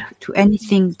consent to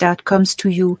anything that comes to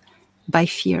you by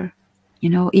fear.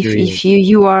 If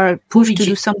you are pushed to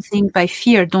do something by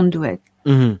fear, don't do it.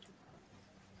 Mm-hmm.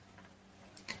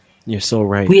 You're so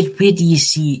right. Where do you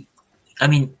see? I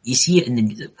mean, you see it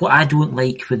in what I don't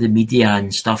like with the media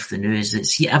and stuff. The news that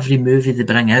see every movie they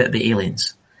bring out about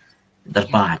aliens, they're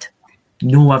bad.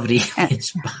 No, every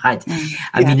alien's bad.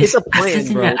 I mean, it's a plan,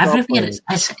 everything bro. It's all everywhere. planned.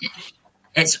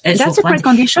 It's That's so a planned.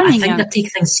 preconditioning. I think they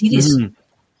take things serious. Mhm.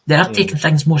 They are taking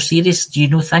things more serious. Do you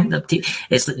not think that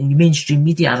it's like the mainstream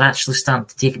media are actually starting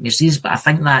to take it more serious? But I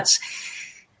think that's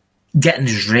getting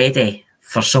us ready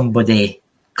for somebody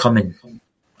coming.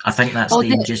 I think that's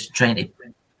them just trying to.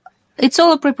 It's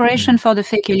all a preparation for the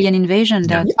fake alien invasion.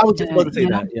 Yeah. That I was just about to say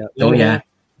that. Yeah. Oh yeah.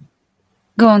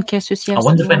 Go on, Cassius. Yes, I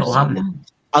wonder you when were it'll saying happen.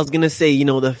 I was gonna say,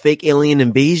 the fake alien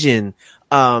invasion.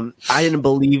 I didn't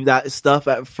believe that stuff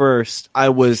at first. I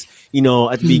was,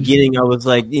 at the beginning, I was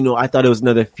like, I thought it was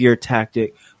another fear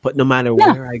tactic. But no matter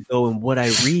where I go and what I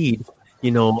read,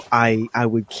 I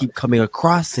would keep coming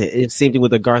across it. It's the same thing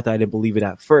with Agartha. I didn't believe it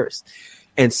at first,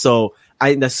 and so I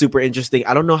think that's super interesting.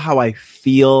 I don't know how I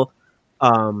feel.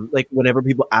 Like whenever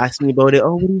people ask me about it,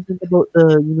 oh, what do you think about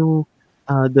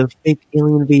the fake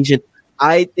alien invasion?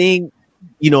 I think,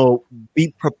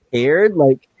 be prepared.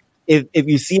 Like if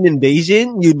you see an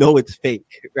invasion, it's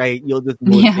fake, right? You'll just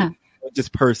know it's fake,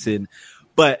 just person.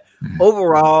 But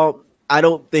overall, I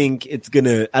don't think it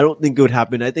would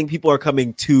happen. I think people are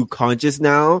coming too conscious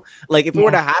now. Like if it were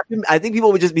to happen, I think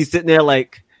people would just be sitting there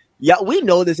like, yeah, we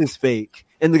know this is fake.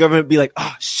 And the government would be like,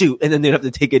 oh, shoot. And then they'd have to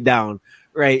take it down.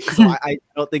 Right. So I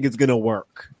don't think it's going to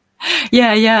work.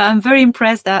 Yeah. I'm very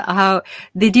impressed at how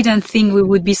they didn't think we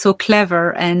would be so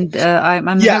clever. And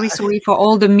I'm very sorry for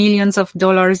all the millions of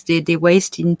dollars they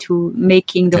waste into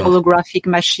making the holographic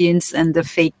machines and the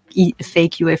fake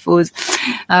UFOs.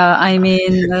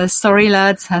 Sorry,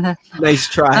 lads. Nice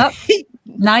try.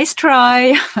 Nice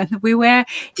try. we are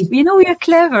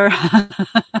clever.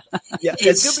 Yeah,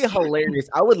 it's going to be hilarious.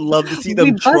 I would love to see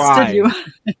them try. Busted you.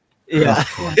 Yeah.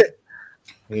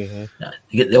 You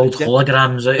get the old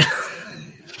holograms out.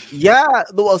 Yeah,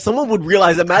 well, someone would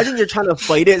realize. Imagine you're trying to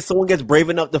fight it. Someone gets brave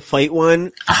enough to fight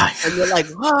one, and you're like,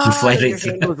 your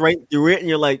hand goes right through it, and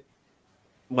you're like,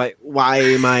 why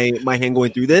am my hand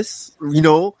going through this?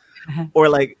 Or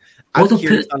like, I'm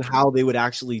curious on how they would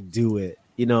actually do it.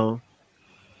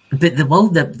 But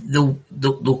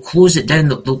they'll close it down.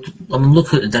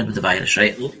 Look what they did with the virus,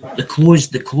 right? They close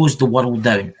the world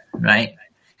down, right?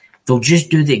 They'll just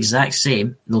do the exact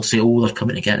same. They'll say, oh, they're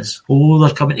coming to get us. Oh,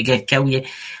 they're coming to kill you.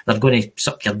 They're going to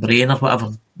suck your brain or whatever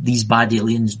these bad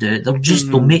aliens do.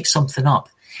 They'll make something up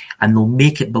and they'll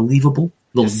make it believable.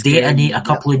 They'll detonate a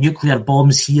couple of nuclear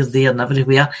bombs here, there and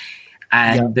everywhere.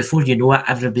 And before you know it,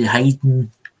 everybody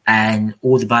hiding and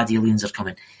the bad aliens are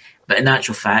coming. But in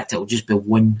actual fact, it'll just be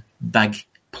one big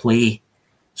play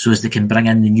so as they can bring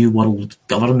in the new world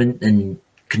government and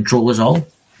control us all.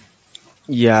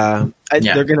 Yeah,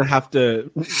 they're going to have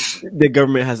to, the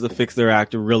government has to fix their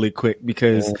act really quick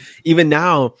because even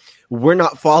now, we're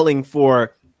not falling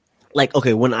for, like,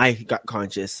 okay, when I got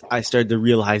conscious, I started to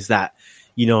realize that,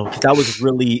 because I was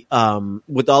really,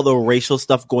 with all the racial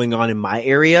stuff going on in my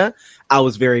area, I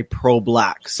was very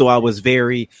pro-black. So I was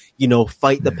very,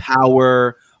 fight the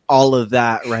power, all of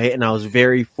that, right? And I was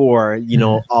very for,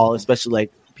 all, especially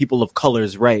like people of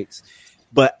color's rights.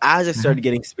 But as I started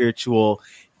getting spiritual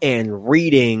and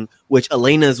reading, which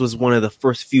Elena's was one of the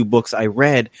first few books I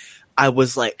read, I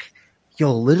was like,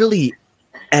 yo, literally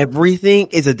everything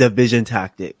is a division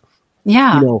tactic.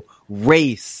 Yeah.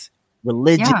 Race,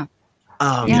 religion,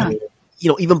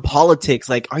 even politics.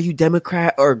 Like, are you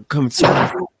Democrat or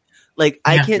conservative? Like,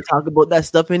 I can't talk about that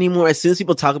stuff anymore. As soon as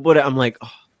people talk about it, I'm like,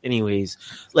 oh, anyways,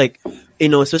 like,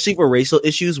 especially for racial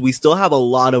issues, we still have a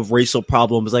lot of racial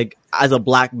problems. Like, as a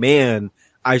black man,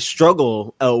 I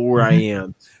struggle where I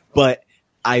am, but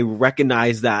I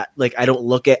recognize that, like, I don't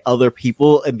look at other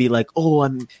people and be like, oh,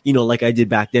 I'm, like I did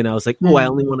back then. I was like, oh, I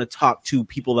only want to talk to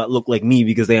people that look like me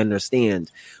because they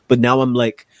understand. But now I'm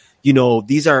like,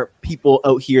 these are people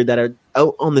out here that are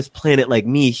out on this planet like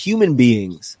me, human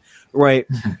beings, right?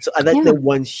 So that's the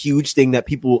one huge thing that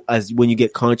people, as when you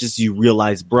get conscious, you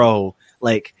realize, bro,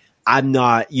 like, I'm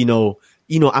not,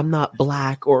 I'm not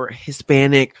black or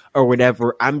Hispanic or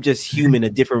whatever. I'm just human, a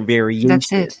different variation.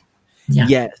 That's it. Yeah.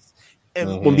 Yes.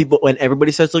 And when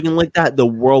everybody starts looking like that, the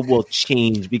world will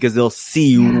change because they'll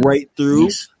see right through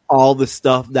all the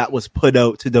stuff that was put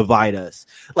out to divide us.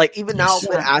 Like, even now, if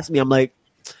they ask me, I'm like,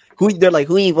 they're like,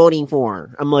 who are you voting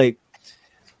for? I'm like,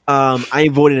 I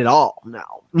ain't voting at all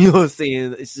now. You know what I'm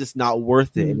saying? It's just not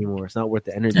worth it anymore. It's not worth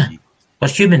the energy. We're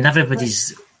human.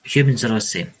 Humans are all the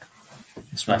same.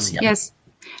 That's what I see. Yes.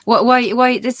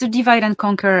 Why there's a divide and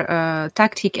conquer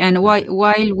tactic, and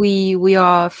while we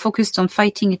are focused on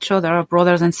fighting each other, our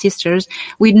brothers and sisters,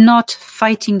 we're not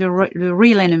fighting the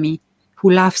real enemy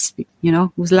who laughs,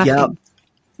 who's laughing.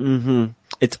 Yep.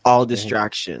 It's all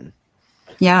distraction.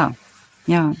 Yeah.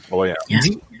 Oh yeah.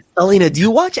 Alina, do you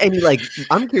watch any, like,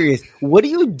 I'm curious, what do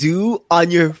you do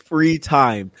on your free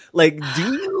time? Like,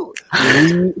 do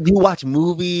you watch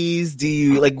movies? Do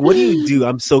you, like, what do you do?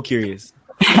 I'm so curious.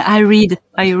 I read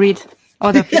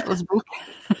other people's books.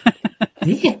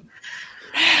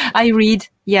 I read,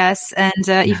 yes, and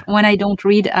when I don't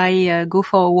read, I go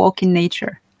for a walk in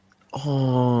nature.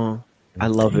 Oh, I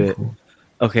love it.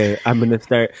 Okay, I'm gonna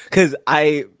start because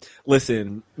me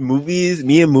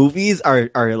and movies are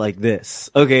like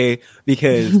this. Okay,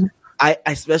 because I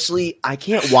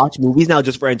can't watch movies now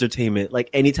just for entertainment. Like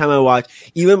anytime I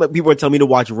watch, even when people are telling me to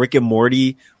watch Rick and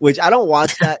Morty, which I don't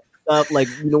watch that stuff. Like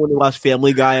when they watch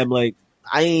Family Guy, I'm like,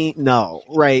 I ain't no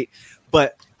right.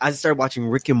 But I started watching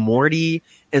Rick and Morty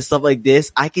and stuff like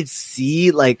this. I could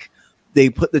see like they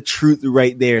put the truth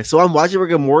right there. So I'm watching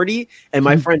Rick and Morty, and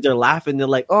my friends are laughing. They're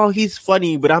like, "Oh, he's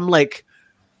funny," but I'm like,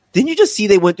 "Didn't you just see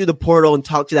they went through the portal and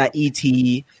talked to that ET,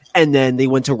 and then they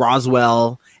went to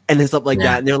Roswell and then stuff like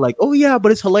that?" And they're like, "Oh yeah,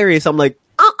 but it's hilarious." I'm like,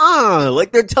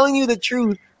 like they're telling you the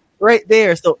truth right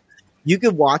there. So you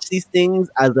could watch these things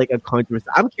as like a contrast.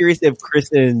 I'm curious if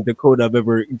Chris and Dakota have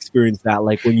ever experienced that,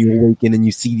 like when you awaken and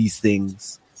you see these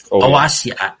things. I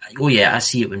see. I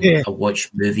see it when I watch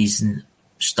movies and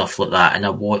stuff like that, and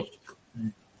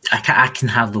I can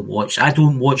hardly watch. I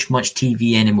don't watch much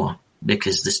TV anymore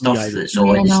because the stuff that's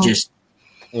on is just.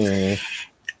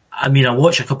 I mean, I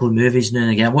watch a couple of movies now and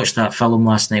again. I watched that film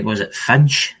last night. Was it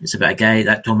Finch? It's about a guy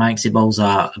that Tom Hanks builds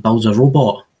a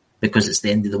robot because it's the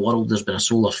end of the world. There's been a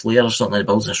solar flare or something. He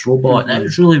builds this robot, and it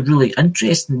was really, really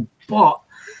interesting. But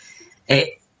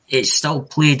it still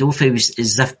played off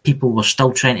as if people were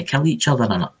still trying to kill each other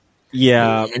in it.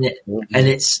 Yeah, and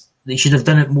it's. They should have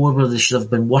done it more where they should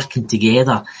have been working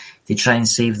together to try and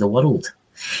save the world.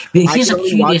 But here's a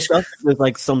curious stuff with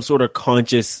like some sort of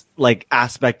conscious like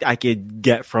aspect I could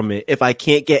get from it. If I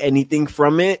can't get anything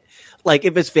from it, like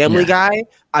if it's Family Guy,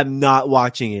 I'm not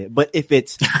watching it. But if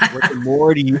it's Rick and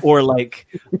Morty or like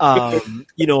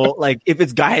like if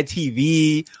it's Gaia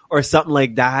TV or something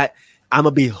like that, I'm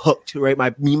gonna be hooked, right?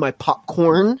 My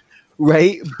popcorn,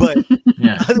 right? But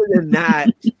other than that,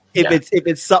 if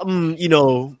it's something,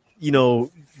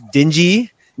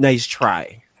 dingy, nice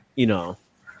try,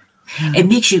 It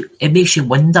makes you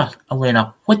wonder,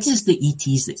 Elena, what does the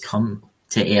ETs that come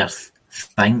to Earth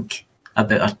think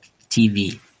about our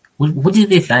TV? What do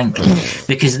they think?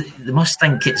 Because they must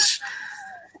think it's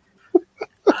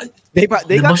they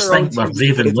must think we're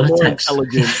raving lunatics.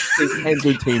 It's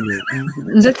entertainment.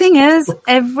 The thing is,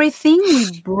 everything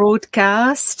we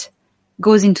broadcast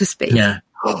goes into space. Yeah.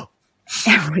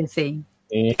 Everything.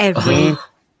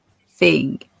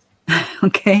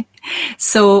 Okay,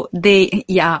 so they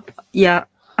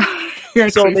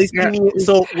so they see me.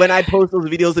 So when I post those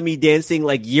videos of me dancing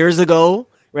like years ago,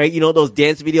 right? Those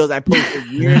dance videos I posted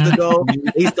years ago.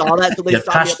 They saw that, so they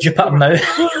saw past Jupiter now.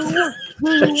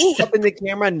 Up in the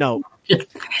camera. No,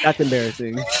 that's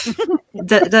embarrassing.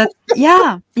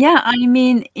 I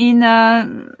mean, in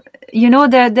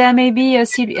there may be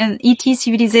an ET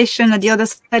civilization at the other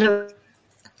side of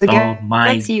the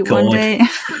galaxy one day.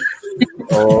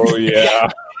 Oh yeah.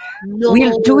 No.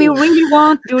 Do we really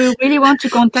want to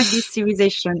contact this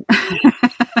civilization?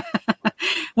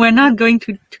 We're not going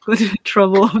to go to the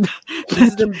trouble of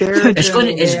this is embarrassing.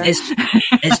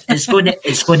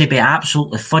 It's going to be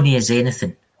absolutely funny as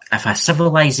anything if a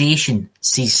civilization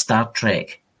sees Star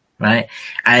Trek, right?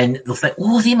 And they'll think,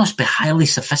 oh, they must be highly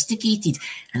sophisticated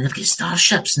and they've got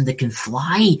starships and they can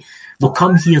fly. They'll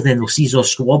come here, then they'll see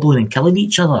us squabbling and killing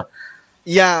each other.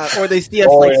 Yeah, or they see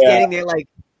us standing there like,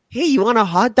 hey, you want a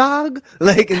hot dog?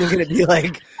 Like, and they're gonna be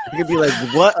like,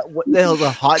 what the hell's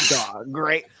a hot dog?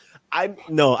 Right? I'm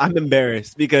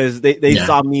embarrassed because they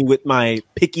saw me with my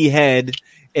picky head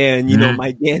and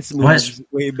my dance moves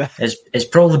way back. It's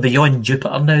probably beyond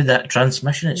Jupiter now, that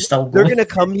transmission. It's still going. They're gonna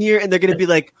come here and they're gonna be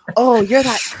like, oh, you're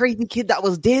that crazy kid that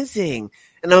was dancing,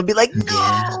 and I'll be like,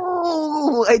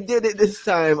 no, I did it this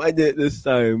time.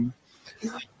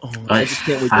 Oh, I just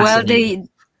can't wait. Well,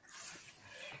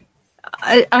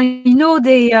 I know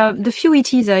the few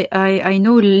ETs I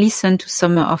know listen to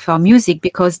some of our music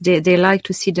because they like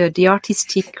to see the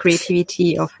artistic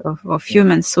creativity of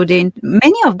humans. So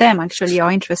many of them actually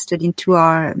are interested into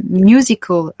our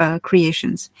musical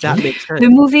creations. That makes sense. The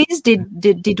movies they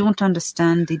don't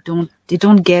understand. They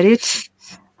don't get it.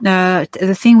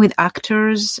 The thing with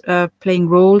actors playing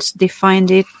roles, they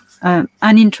find it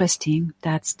uninteresting.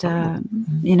 That's the,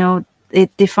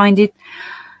 they find it,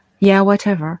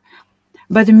 whatever.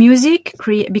 But the music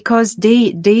because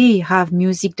they have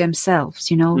music themselves,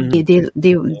 they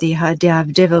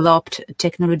have developed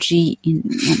technology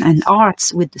and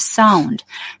arts with the sound.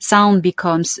 Sound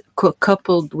becomes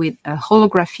coupled with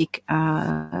holographic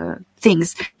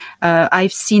things.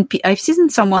 I've seen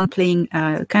someone playing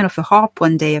kind of a harp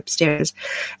one day upstairs,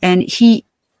 and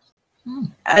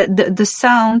the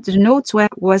sound, the notes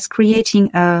was creating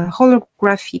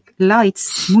holographic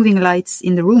lights, moving lights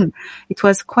in the room. It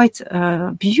was quite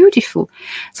beautiful.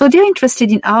 So they're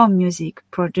interested in our music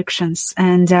productions,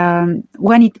 and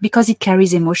because it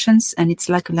carries emotions and it's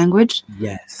like a language.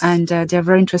 Yes, and they're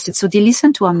very interested. So they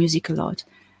listen to our music a lot,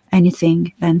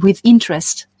 anything, and with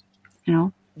interest.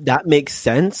 That makes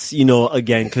sense.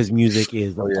 Again, because music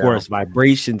is, of course,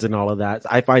 vibrations and all of that.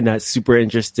 I find that super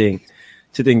interesting.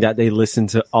 To think that they listen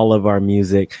to all of our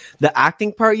music. The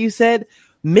acting part you said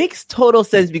makes total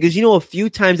sense because, a few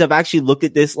times I've actually looked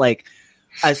at this, like,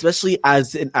 especially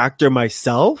as an actor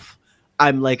myself,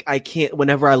 I'm like, I can't,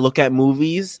 whenever I look at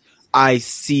movies, I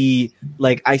see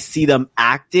them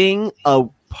acting a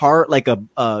part, like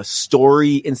a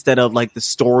story instead of like the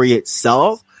story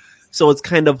itself. So it's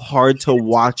kind of hard to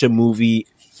watch a movie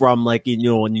from like,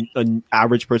 an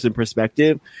average person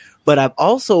perspective. But I've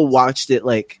also watched it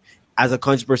like, as a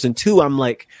conscious person too, I'm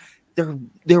like,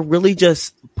 they're really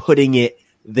just putting it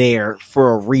there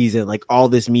for a reason. Like all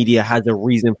this media has a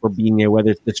reason for being there,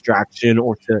 whether it's distraction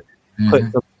or to put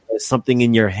something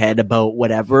in your head about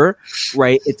whatever,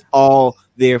 right? It's all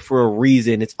there for a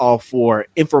reason. It's all for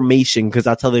information because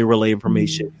that's how they relay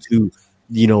information to,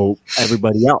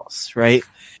 everybody else, right?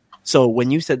 So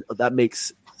when you said that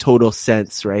makes total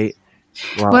sense, right?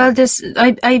 Wow. Well,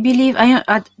 I believe,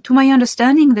 to my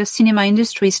understanding, the cinema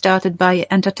industry started by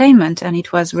entertainment, and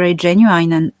it was very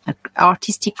genuine and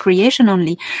artistic creation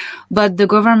only. But the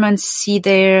governments see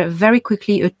there very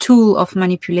quickly a tool of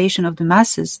manipulation of the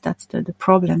masses. That's the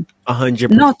problem. 100%.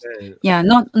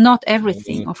 Not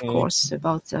everything, of course,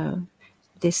 about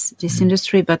this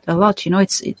industry, but a lot.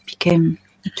 It became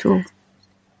a tool.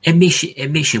 It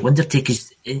makes you wonder,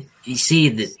 because you say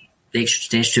that the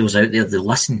extraterrestrials out there, they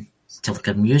listen to like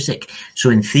a music. So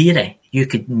in theory, you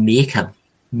could make a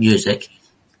music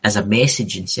as a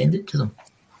message and send it to them.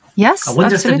 Yes, I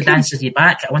wonder absolutely. if they would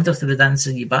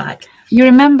answer you back. You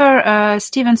remember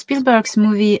Steven Spielberg's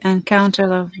movie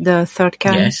Encounter of the Third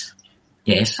Kind?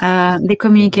 Yes. They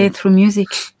communicate through music.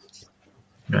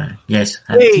 Right. Yes.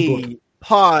 Hey,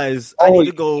 pause. I need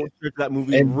to go search that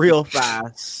movie real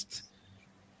fast.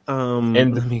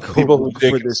 And let me go people who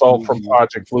did this consult from movie.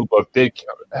 Project Blue Book did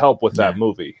help with that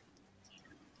movie.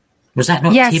 Was that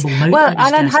not Yes. Table Mountain? Well,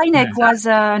 Alan Hynek was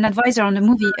an advisor on the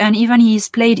movie, and even he's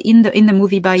played in the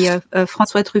movie by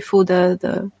François Truffaut,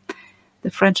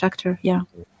 the French actor. Yeah.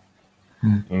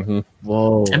 Mm-hmm.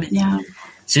 Whoa. I mean, Yeah.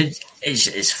 So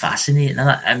it's fascinating.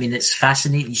 I mean, it's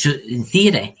fascinating. So in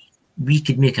theory, we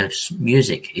could make a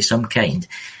music of some kind,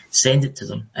 send it to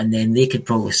them, and then they could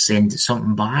probably send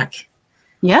something back.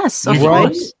 Yes, of Right.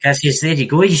 course. Because there you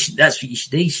go. That's what you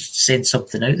should do. You should send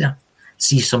something out there.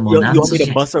 See someone You want me answers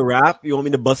to bust a rap? You want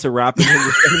me to bust a rap? And then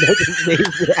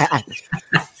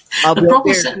They're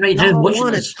probably sitting right now watching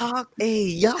wanna us. talk? Hey,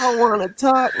 y'all want to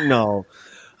talk? No.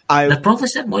 They're probably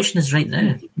sitting watching us right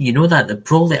now. You know that. They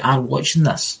probably are watching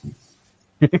this.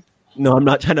 No, I'm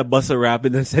not trying to bust a rap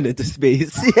and then send it to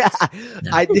space. Yeah.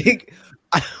 No. I think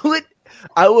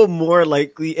I would more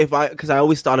likely because I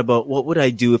always thought about what would I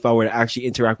do if I were to actually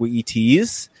interact with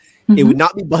ETs. It would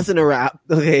not be busting a rap.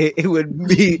 Okay. It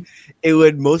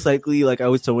would most likely, like I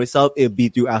always tell myself, it would be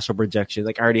through astral projection.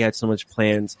 Like I already had so much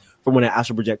plans from when I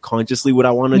astral project consciously what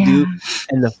I want to do.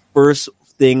 And the first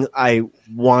thing I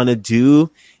want to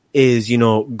do is,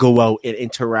 go out and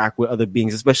interact with other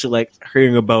beings, especially like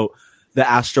hearing about the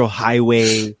astral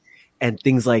highway and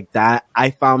things like that.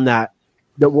 I found that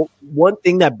the one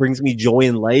thing that brings me joy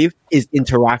in life is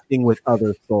interacting with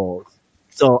other souls.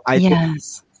 So I think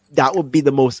that would be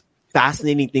the most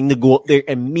fascinating thing, to go up there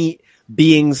and meet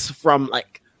beings from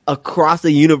like across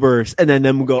the universe, and then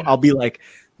I'll be like,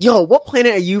 yo, what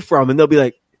planet are you from? And they'll be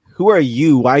like, who are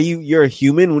you? Why are you're a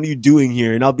human? What are you doing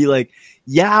here? And I'll be like,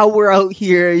 yeah, we're out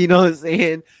here. You know what I'm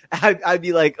saying? I'd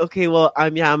be like, okay, well,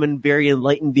 I'm a very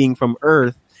enlightened being from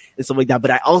Earth and stuff like that.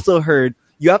 But I also heard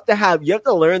you have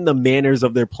to learn the manners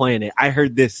of their planet. I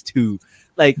heard this too.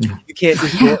 Like you can't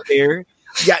just go up there.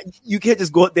 Yeah, you can't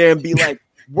just go up there and be like,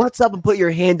 what's up, and put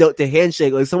your hand out to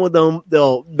handshake. Like some of them,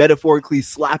 they'll metaphorically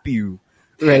slap you.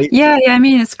 right? Yeah, I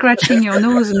mean, scratching your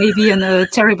nose may be a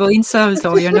terrible insult,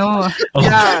 or Oh,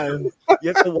 Yeah,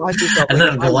 you have to watch yourself. and Like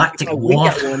then a galactic if I wink war.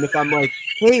 at one, if I'm like,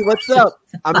 "Hey, what's up?"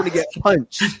 I'm gonna get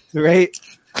punched, right?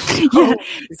 yeah.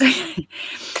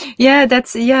 Yeah,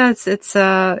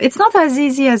 it's not as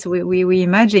easy as we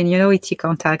imagine. ET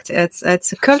contact. It's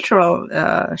a cultural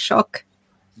shock.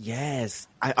 Yes,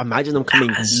 I imagine them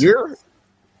coming here.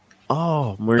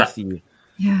 Oh, mercy!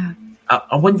 Yeah.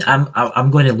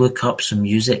 I'm going to look up some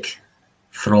music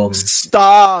from.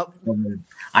 Stop.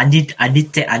 I need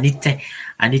to,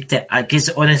 because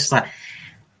honestly,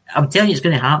 I'm telling you, it's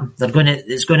going to happen.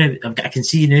 I can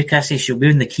see you now, Cassie. She'll be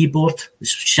on the keyboard. The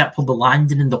ship will be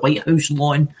landing in the White House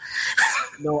lawn.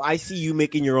 No, I see you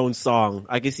making your own song.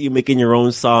 I can see you making your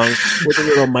own song with a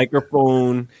little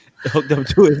microphone hooked up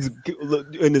to his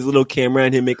little camera,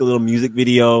 and he'll make a little music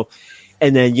video.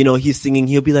 And then he's singing.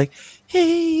 He'll be like,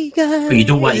 "Hey guys," but you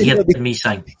don't want to hear me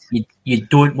sing. You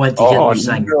don't want to hear me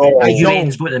sing. No. The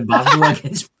UN's got an embargo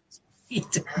against me.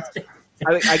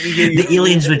 I can hear you. The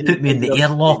aliens would put me in the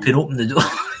airlock and open the door.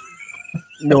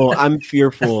 No, I'm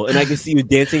fearful, and I can see you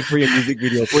dancing for your music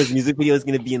video. For his music video is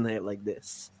going to be in there like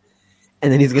this,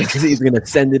 and then he's going to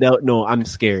send it out. No, I'm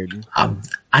scared.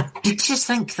 I just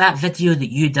think that video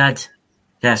that you did,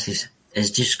 yes,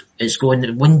 it's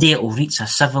going. One day it will reach a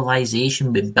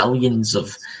civilization with billions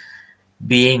of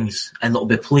beings, and it'll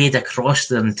be played across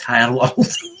the entire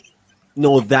world.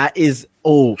 No, that is.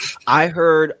 Oh, I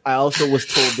also was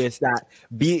told this, that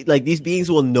these beings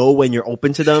will know when you're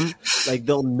open to them. Like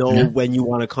they'll know when you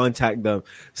want to contact them.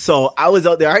 So I was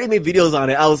out there. I already made videos on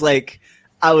it. I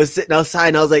was sitting outside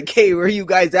and I was like, "Hey, where are you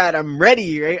guys at? I'm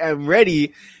ready, right? I'm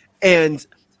ready." And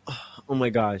oh my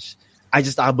gosh, I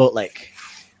just thought about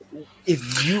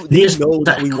if they know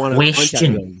that we want to contact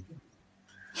them.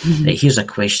 Here's a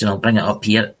question. I'll bring it up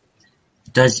here.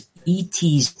 Does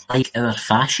ETs like our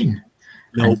fashion?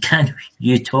 Nope. And can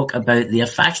you talk about their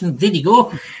fashion? There you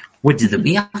go. What do they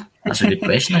wear? That's a good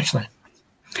question, actually.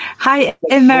 Hi,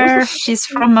 Emma. She's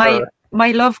from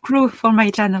my love crew for my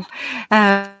channel.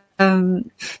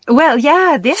 Well,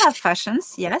 yeah, they have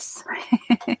fashions. Yes.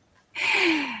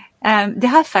 They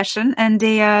have fashion, and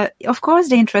they, of course,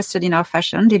 they're interested in our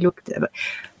fashion. They look.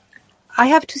 I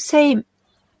have to say,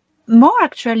 more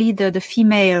actually, the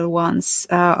female ones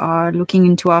are looking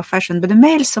into our fashion, but the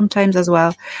males sometimes as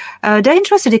well. They're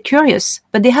interested, they're curious,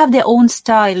 but they have their own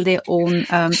style, their own.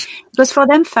 Because for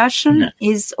them, fashion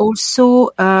is also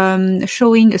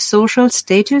showing a social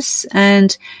status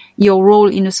and your role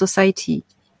in a society.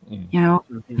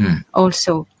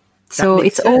 Also. So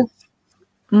it's all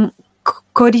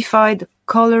codified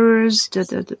colors,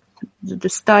 the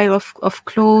style of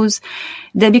clothes,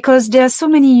 because there are so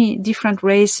many different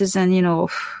races, and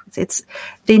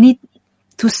they need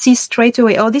to see straight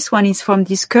away, oh, this one is from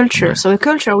this culture. So a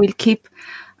culture will keep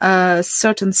a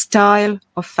certain style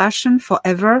of fashion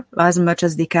forever, as much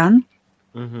as they can.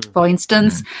 For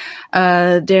instance,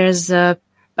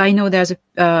 I know there's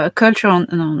a culture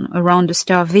around the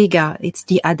star Vega. It's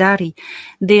the Adari.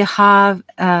 They have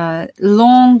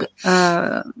long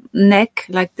neck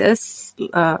like this,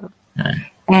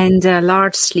 and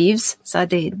large sleeves. So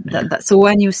so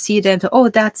when you see them, oh,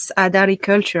 that's Adari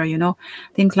culture,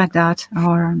 things like that,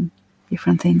 or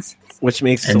different things. Which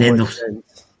makes so much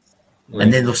sense.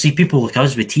 And then they'll see people like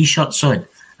us with t-shirts on,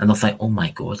 and they'll think, "Oh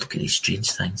my god, look at these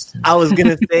strange things." I was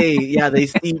gonna say, yeah, they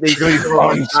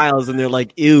go these styles, and they're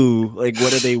like, "Ew, like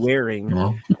what are they wearing?"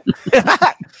 No.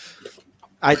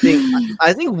 I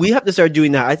think we have to start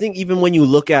doing that. I think even when you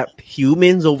look at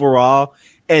humans overall,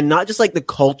 and not just like the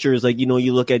cultures, like you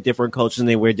look at different cultures and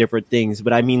they wear different things,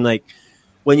 but I mean like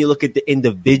when you look at the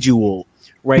individual,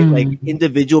 right? Like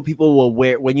individual people will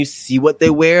wear, when you see what they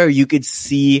wear, you could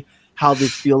see how they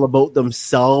feel about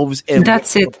themselves and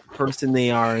that's what person they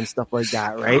are and stuff like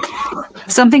that, right?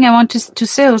 Something I want to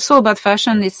say also about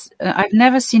fashion is I've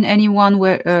never seen anyone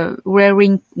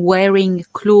wearing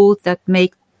clothes that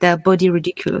make their body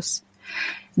ridiculous.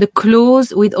 The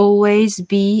clothes would always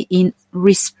be in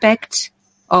respect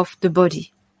of the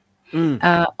body.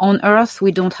 On Earth,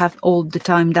 we don't have all the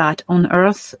time that. On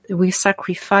Earth, we're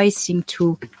sacrificing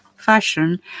to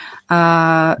fashion,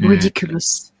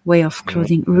 ridiculous way of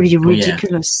clothing, really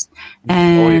ridiculous.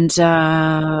 And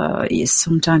it's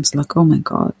sometimes like, oh my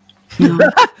God.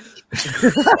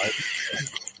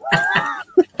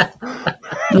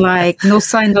 Like no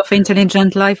signs of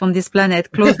intelligent life on this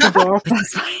planet. Close the door.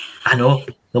 I know.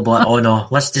 They'll be like, oh no,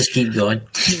 let's just keep going.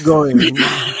 Keep going. Keep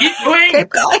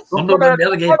going. I'm not going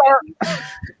there again.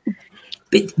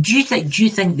 But do you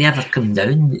think they ever come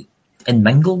down and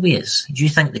mingle with us? Do you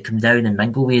think they come down and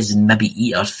mingle with us and maybe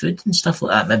eat our food and stuff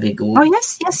like that? Maybe go. Oh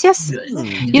yes.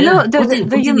 You know, what do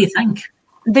they think?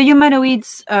 The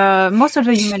humanoids, most of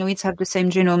the humanoids have the same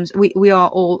genomes. We are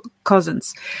all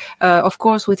cousins, of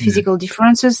course, with physical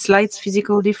differences, slight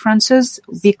physical differences,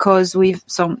 because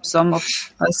some of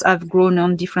us have grown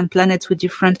on different planets with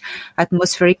different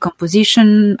atmospheric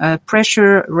composition,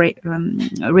 pressure,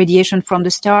 radiation from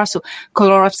the star. So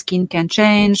color of skin can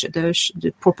change,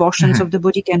 the proportions of the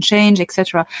body can change,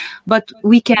 etc. But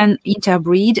we can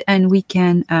interbreed, and we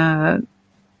can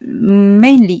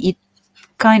mainly eat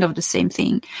kind of the same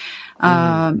thing,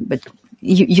 but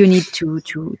you need to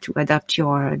adapt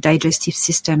your digestive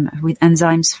system with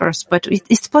enzymes first. But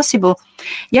it's possible.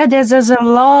 Yeah, there's a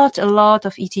lot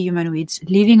of ET humanoids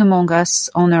living among us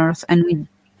on Earth, and we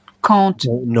don't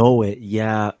know it.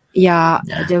 Yeah,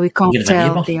 we can't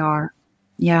tell they are.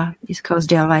 Yeah, it's because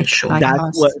they're like that's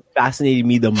us. What fascinated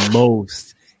me the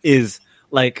most is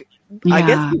like. I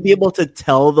guess you'd be able to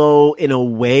tell though in a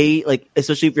way, like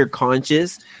especially if you're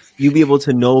conscious, you'll be able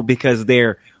to know because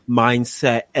their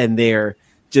mindset and their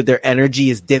energy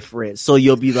is different. So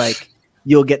you'll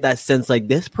get that sense like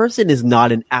this person is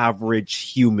not an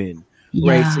average human,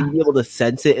 right? So you'll be able to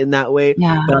sense it in that way.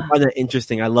 Yeah. But I find that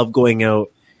interesting. I love going out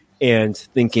and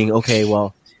thinking, okay,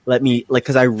 well, let me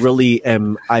because I'm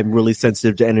really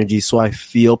sensitive to energy, so I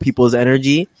feel people's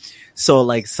energy. So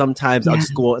like sometimes I'll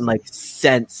just go out and like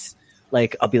sense.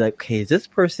 Like, I'll be like, okay, is this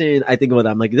person, I think about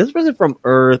that. I'm like, is this person from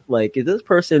Earth? Like, is this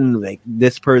person like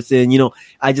this person? You know,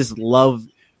 I just love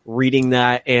reading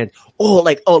that. And,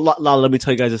 let me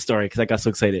tell you guys a story because I got so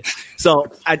excited. So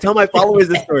I tell my followers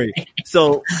this story.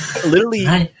 So literally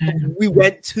we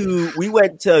went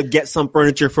to get some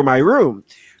furniture for my room,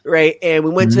 right? And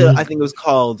we went to, I think it was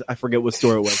called, I forget what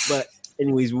store it was, but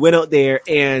anyways, we went out there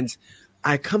and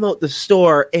I come out the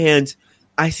store and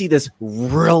I see this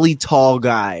really tall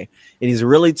guy, and he's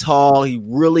really tall, he's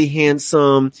really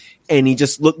handsome, and he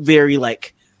just looked very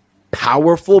like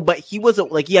powerful, but he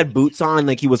wasn't like he had boots on,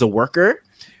 like he was a worker,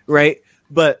 right?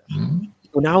 But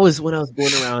when I was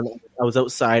going around, I was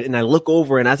outside and I look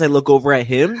over, and as I look over at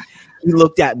him, he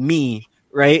looked at me,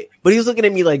 right? But he was looking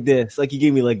at me like this, like he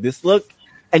gave me like this look,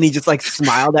 and he just like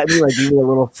smiled at me, like gave me a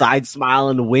little side smile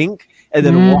and a wink, and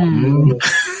then walked away.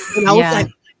 And I was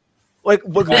like,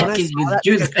 when I saw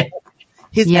that,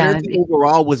 his energy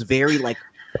overall was very like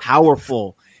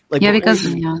powerful. Like because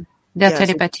they're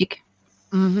telepathic.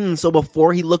 So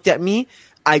before he looked at me,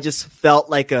 I just felt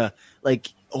like oh,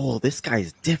 this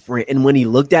guy's different. And when he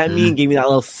looked at me and gave me that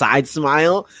little side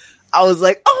smile, I was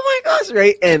like, oh my gosh,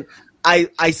 right? And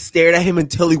I stared at him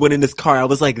until he went in his car. I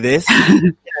was like this.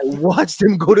 And I watched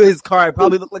him go to his car. I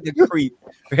probably looked like a creep.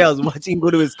 I was watching him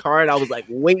go to his car, and I was like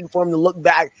waiting for him to look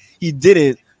back. He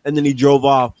didn't. And then he drove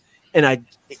off, and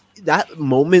that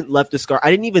moment left a scar. I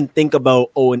didn't even think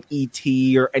about an ET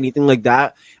or anything like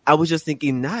that. I was just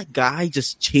thinking that guy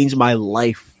just changed my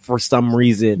life for some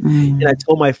reason. And I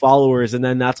told my followers, and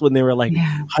then that's when they were like,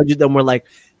 100 of them were like,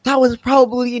 that was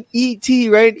probably an ET,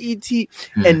 right? ET.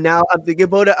 And now I'm thinking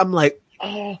about it. I'm like,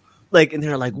 oh, like, and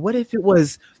they're like, what if it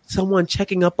was someone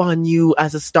checking up on you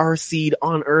as a star seed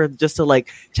on Earth just to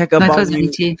like check up on you?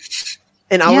 ET.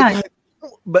 And I was like,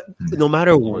 but no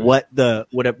matter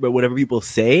whatever people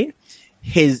say,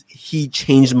 he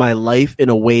changed my life in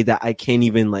a way that I can't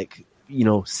even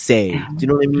say. Do you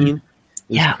know what I mean?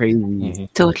 It's crazy.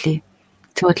 Totally.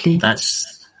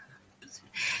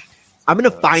 I'm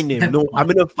gonna find him. No, I'm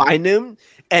gonna find him,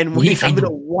 and I'm gonna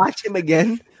watch him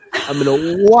again.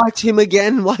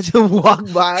 Watch him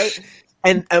walk by,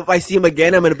 and if I see him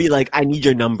again, I'm gonna be like, I need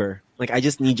your number. Like, I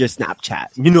just need your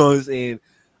Snapchat. You know what I'm saying?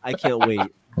 I can't wait.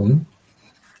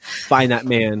 Find that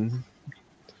man.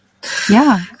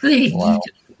 Yeah. Wow.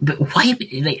 But why?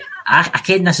 Like, I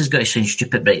ken this is going to sound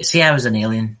stupid, but say I was an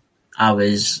alien. I'm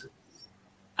in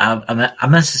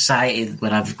a society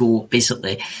where I've got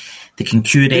basically they can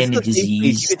cure any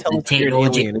disease, the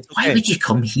technology. Why would you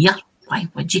come here? Why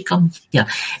would you come here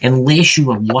unless you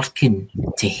were working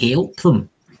to help them?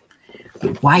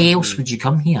 But why else would you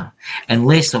come here?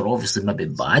 Unless they're obviously maybe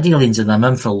bad aliens and they're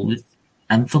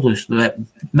influenced,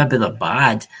 maybe they're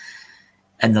bad,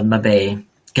 and they're maybe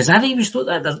because I always thought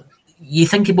that you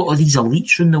think about all these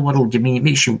elites in the world. I mean, it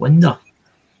makes you wonder.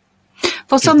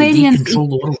 For some aliens,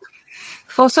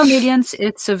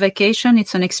 it's a vacation.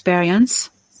 It's an experience.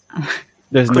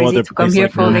 There's no other to come here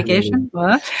for a vacation,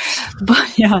 but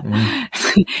but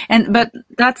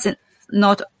that's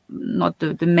not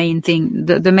the main thing.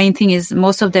 The main thing is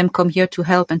most of them come here to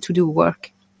help and to do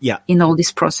work. Yeah. In all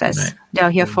this process, right. They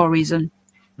are here for a reason,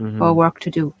 for work to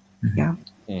do. Yeah.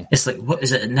 It's like, what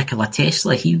is it, Nikola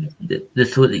Tesla? They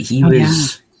thought that he Oh,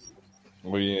 was...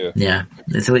 Well, yeah. Yeah,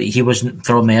 they thought that he wasn't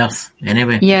from Earth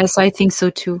anyway. Yes, I think so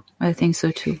too. Yes.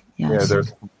 Yeah,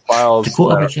 there's files.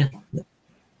 Dakota, that- would you?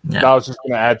 Yeah. I was just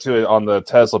going to add to it on the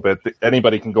Tesla bit.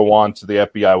 Anybody can go on to the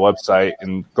FBI website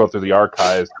and go through the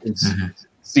archives and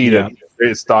see that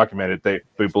it's documented. They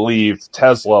believe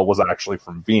Tesla was actually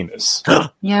from Venus.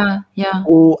 Yeah.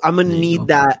 Oh, I'm gonna need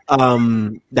that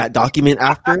that document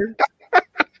after.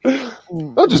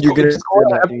 Oh, just You're go- gonna just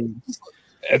go-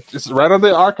 It's right on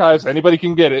the archives. Anybody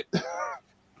can get it.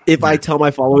 If I tell my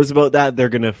followers about that, they're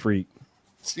gonna freak.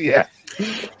 Yeah.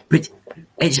 But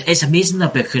it's amazing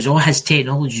that because all his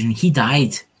technology, when he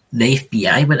died, the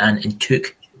FBI went in and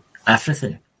took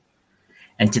everything.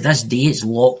 And to this day, it's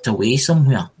locked away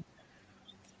somewhere.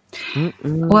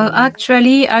 Well,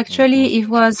 actually, it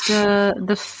was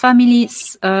the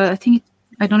family's. I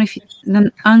don't know if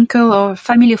an uncle or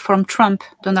family from Trump,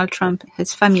 Donald Trump,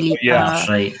 his family. Yeah, That's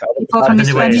right. People from his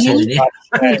Anyway, family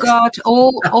who got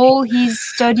all his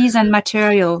studies and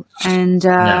material, and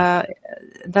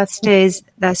that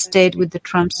stayed with the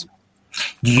Trumps.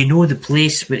 Do you know the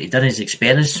place where he done his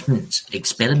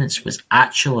experiments was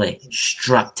actually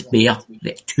stripped bare?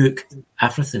 They took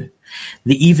everything.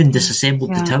 They even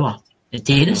disassembled the tower in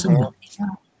Tennyson.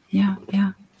 Yeah,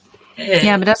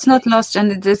 but that's not lost,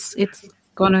 and it's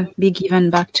gonna be given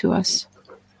back to us.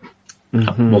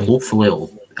 Well, hopefully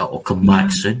it'll come back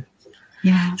soon.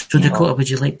 Yeah. So, Dakota, would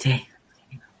you like to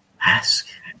ask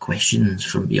questions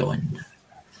from beyond?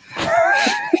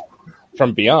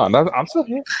 From beyond. I'm still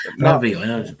here. No,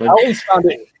 beyond. I always found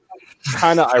it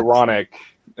kind of ironic.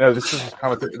 This is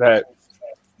kind of that.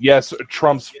 Yes,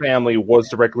 Trump's family was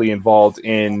directly involved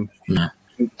in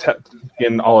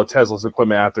all of Tesla's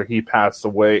equipment after he passed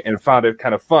away, and found it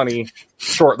kind of funny.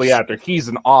 Shortly after he's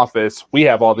in office, we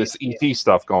have all this ET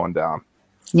stuff going down.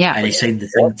 Yeah, and he signed the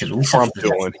thing to release Trump it.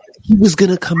 doing. He was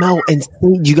gonna come out and say,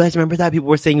 do you guys remember that? People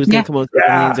were saying he was gonna come out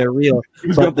and say aliens are real.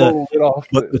 But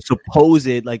the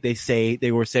supposed, like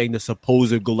they were saying the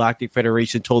supposed Galactic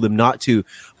Federation told him not to.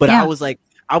 But I was like,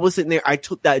 I was sitting there, I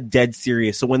took that dead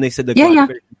serious. So when they said the Galactic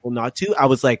Federation told not to, I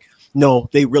was like, no,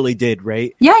 they really did,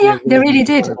 right? Yeah, they really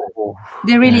did.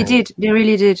 They really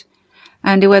did.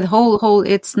 And they were whole.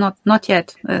 It's not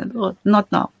yet,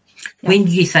 not now. Yeah. When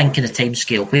do you think in a time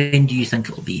scale? When do you think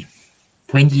it'll be?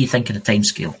 When do you think in a time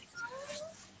scale?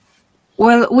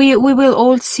 Well, we will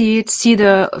all see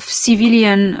the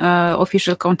civilian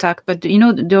official contact, but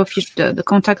the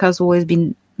contact has always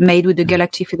been made with the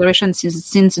Galactic Federation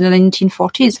since the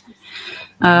 1940s.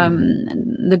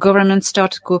 The government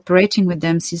started cooperating with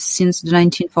them since the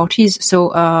 1940s. So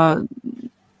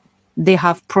we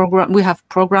have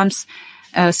programs,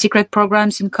 secret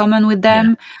programs in common with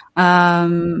them.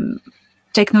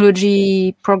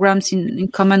 Technology programs in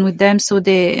common with them, so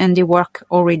they work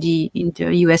already in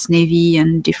the U.S. Navy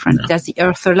and different. There's the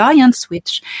Earth Alliance,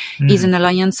 which is an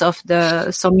alliance of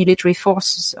some military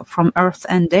forces from Earth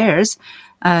and theirs.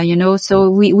 So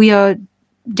we are.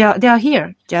 They are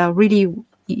here. They are really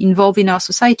involved in our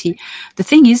society. The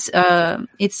thing is,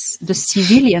 it's the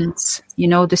civilians.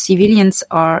 The civilians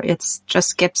it's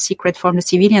just kept secret from the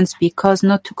civilians because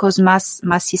not to cause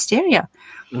mass hysteria.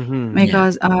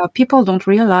 Because people don't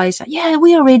realize,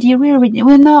 we are ready.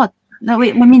 We're not. No,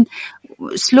 I mean,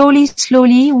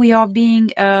 slowly we are being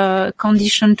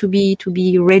conditioned to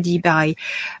be ready by,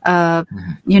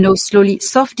 slowly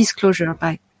soft disclosure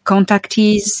by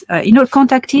contactees.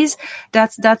 Contactees.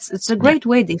 It's a great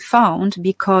way they found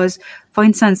because, for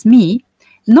instance, me,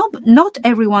 not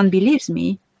everyone believes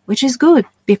me, which is good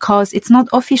because it's not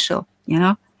official.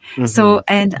 So,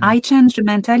 and I change the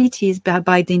mentalities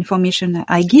by the information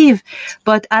I give,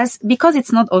 but because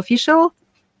it's not official,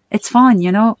 it's fine,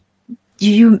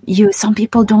 some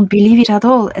people don't believe it at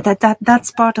all.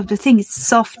 That's part of the thing. It's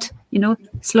soft,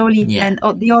 slowly, and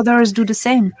the others do the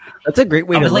same. That's a great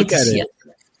way to look at it.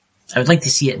 I would like to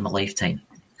see it in my lifetime.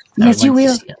 Yes, you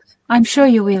will. I'm sure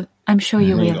you will.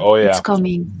 Oh, yeah. It's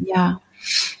coming. Yeah.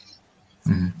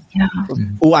 Yeah.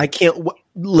 Oh, I can't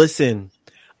listen.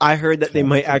 I heard that they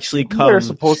might actually come. There's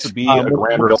supposed to be a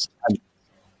grand reveal.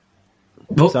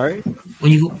 Oh, sorry?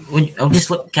 I'll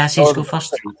just let Cassius go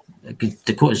first.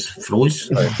 Dakota's froze.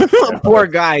 Poor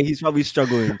guy. He's probably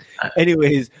struggling.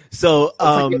 Anyways, so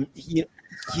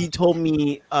he told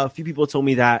me, a few people told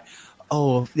me that,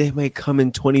 they might come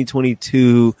in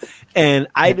 2022. And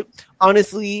I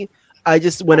honestly,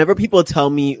 whenever people tell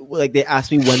me, like they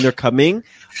ask me when they're coming,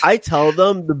 I tell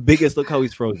them the biggest, look how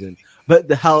he's frozen. But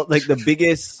the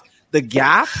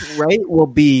gap, right, will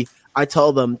be, I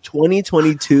tell them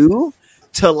 2022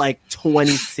 to like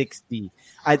 2060.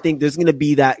 I think there's going to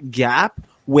be that gap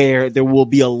where there will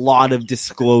be a lot of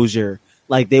disclosure.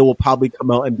 Like they will probably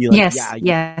come out and be like, Yes, yeah,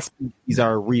 yes. these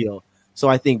are real. So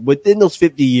I think within those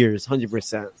 50 years,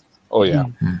 100%. Oh yeah.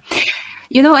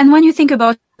 And when you think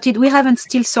about it, we haven't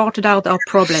still sorted out our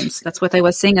problems. That's what I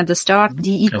was saying at the start.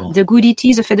 The good ET,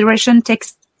 the Federation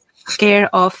takes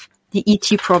care of the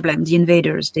ET problem, the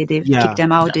invaders. They kick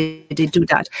them out. They do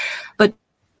that, but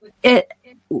they're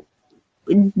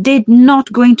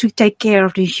not going to take care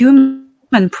of the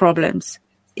human problems.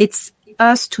 It's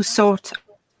us to sort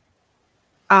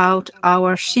out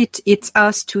our shit. It's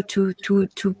us to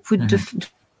put the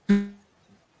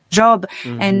job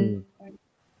and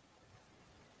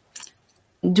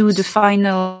do the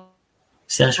final.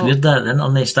 See, that's weird that the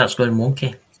internet starts going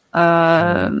wonky.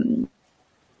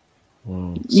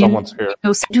 Someone's here.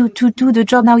 To do the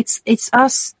job now. It's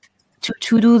us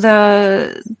to do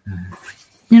the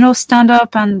stand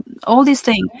up and all these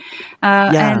things.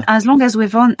 And as long as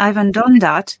I haven't done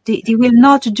that, they will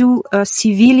not do a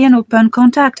civilian open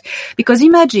contact, because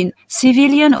imagine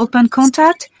civilian open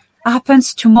contact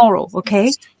happens tomorrow.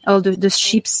 Okay, all the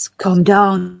ships come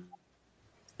down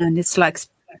and it's like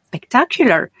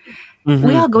spectacular.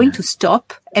 We are going to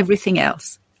stop everything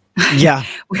else. Yeah.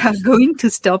 We are going to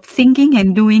stop thinking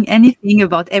and doing anything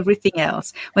about everything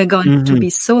else. We're going to be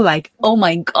so like, oh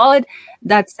my God,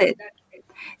 that's it.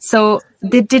 So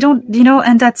they don't,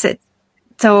 and that's it.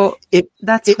 So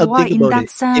that's why in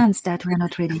that sense that we're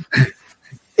not ready.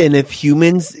 And if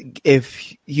humans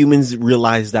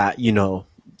realize that,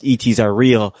 ETs are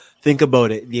real, think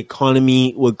about it. The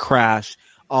economy would crash.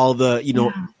 All the,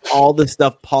 all the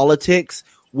stuff, politics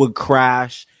would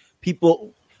crash.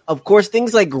 People, of course,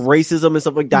 things like racism and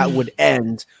stuff like that would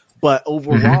end. But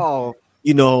overall,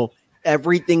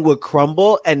 everything would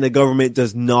crumble, and the government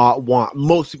does not want,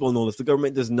 most people know this, the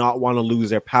government does not want to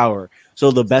lose their power.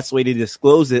 So the best way to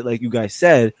disclose it, like you guys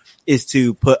said, is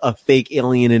to put a fake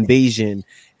alien invasion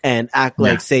and act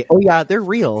like, say, oh yeah, they're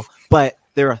real, but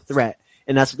they're a threat.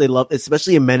 And that's what they love,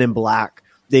 especially in Men in Black.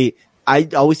 I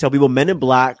always tell people, Men in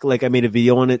Black, like I made a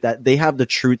video on it, that they have the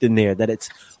truth in there, that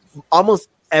it's almost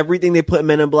everything they put in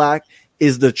Men in Black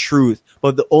is the truth.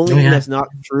 But the only thing that's not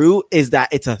true is that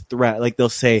it's a threat. Like they'll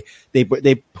say they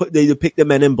depict the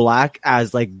Men in Black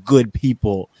as like good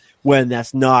people, when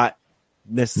that's not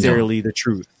necessarily the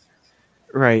truth.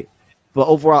 Right. But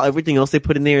overall, everything else they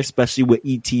put in there, especially with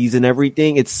ETs and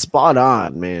everything, it's spot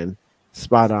on, man.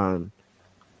 Spot on.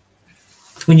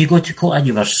 When you go to Kota,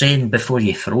 you were saying before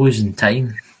you froze in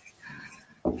time.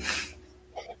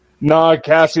 No,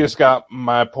 Cassius got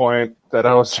my point that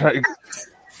I was trying.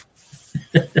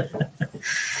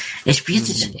 It's weird.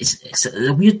 It's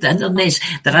the weird. The internet.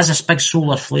 There is a big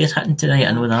solar flare hitting tonight.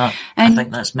 I know that. And I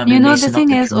think that's maybe messing the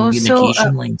thing up is the also,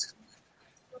 communication lines.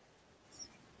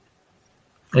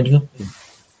 Where'd you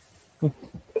go?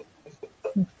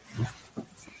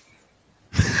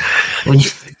 When you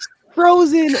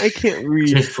Frozen, I can't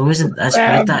read. frozen. That's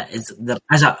weird. There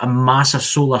is a massive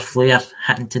solar flare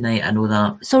hitting tonight. I know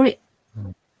that. Sorry.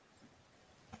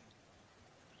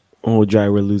 Oh, Dry,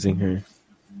 we're losing her.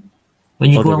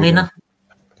 When you go, Elena.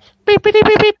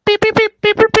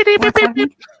 What's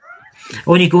happening?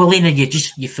 When you go, Elena,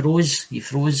 you froze. You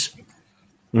froze.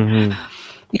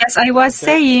 Yes, I was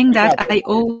saying that I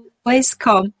always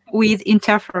come with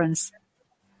interference.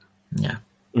 Yeah.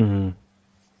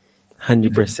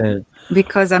 100%.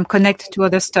 Because I'm connected to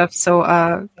other stuff, so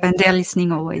and they're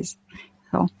listening always.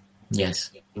 So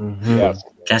Yes. Yes.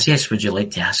 Cassius, would you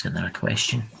like to ask another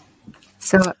question?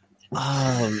 So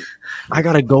I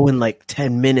gotta go in like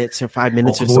 10 minutes or 5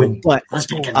 minutes or so. But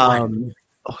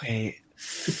okay.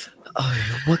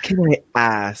 What can I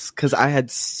ask? Because I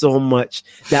had so much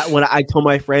that when I told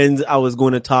my friends I was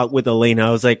going to talk with Elena,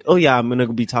 I was like, oh yeah, I'm going to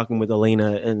be talking with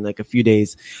Elena in like a few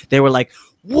days. They were like,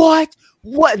 what?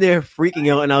 They're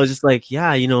freaking out. And I was just like,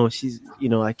 yeah, she's,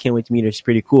 I can't wait to meet her. She's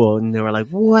pretty cool. And they were like,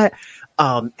 what?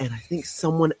 And I think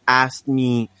someone asked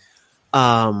me,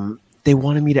 they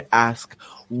wanted me to ask,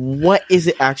 what is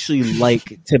it actually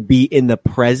like to be in the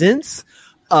presence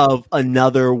of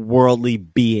another worldly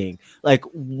being? Like,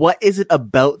 what is it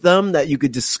about them that you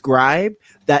could describe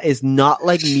that is not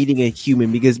like meeting a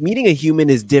human? Because meeting a human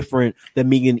is different than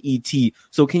meeting an ET.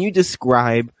 So can you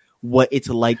describe what it's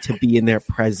like to be in their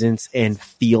presence and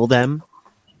feel them?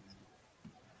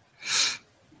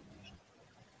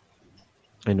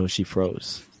 I know she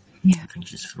froze. yeah, I think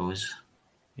she's froze.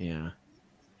 Yeah.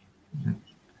 There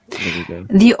we go.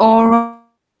 the aura,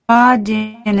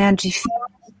 the energy.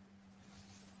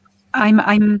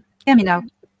 Hear me now.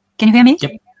 Can you hear me?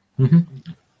 Yep. Mm-hmm.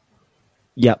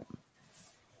 Yep.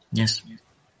 Yes.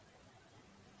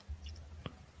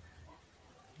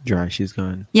 Dry, she's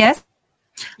gone. Yes.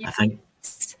 I think.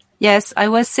 Yes, I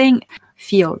was saying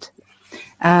field.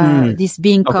 This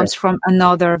being comes from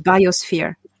another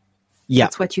biosphere. Yeah.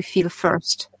 That's what you feel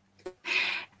first.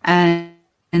 And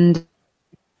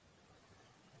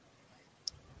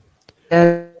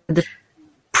the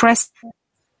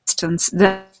presence,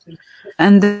 the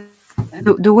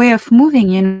way of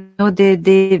moving,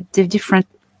 the different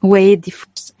way,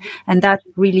 and that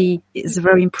really is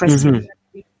very impressive.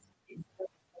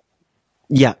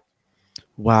 Yeah.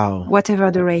 Wow.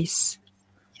 Whatever the race.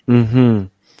 And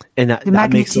the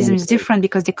magnetism is different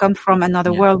because they come from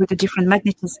another world with a different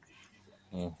magnetism.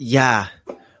 Yeah.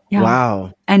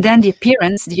 Wow. And then the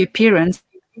appearance is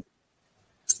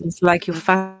like you're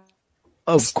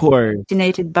of course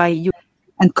fascinated by you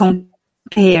and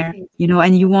compare,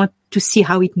 and you want to see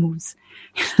how it moves.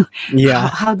 Yeah.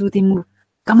 How do they move?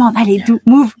 Come on, Ali, do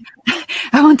move.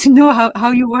 I want to know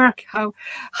how you work. How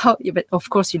but of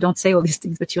course you don't say all these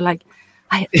things, but you're like,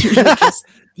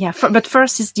 but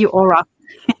first is the aura.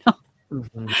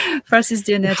 First is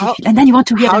the energy field. And then you want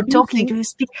to hear them talking. Do you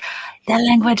speak their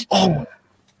language? Oh,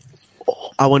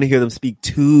 I want to hear them speak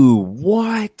too.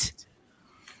 What?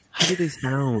 How do they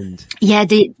sound? Yeah,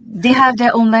 they have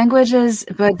their own languages,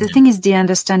 but the thing is they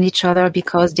understand each other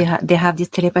because they have this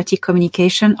telepathic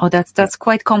communication. That's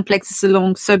quite complex. It's a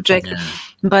long subject,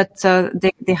 but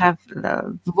they have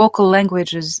vocal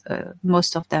languages,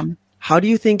 most of them. How do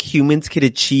you think humans could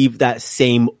achieve that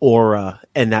same aura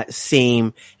and that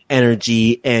same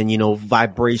energy and,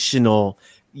 vibrational,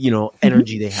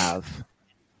 energy they have?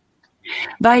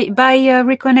 By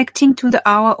reconnecting to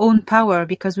our own power,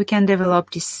 because we can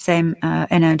develop this same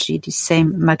energy, this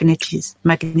same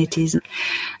magnetism,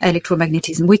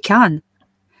 electromagnetism. We can.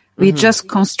 We're just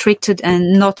constricted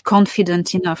and not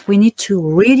confident enough. We need to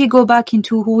really go back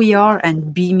into who we are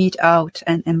and beam it out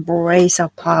and embrace our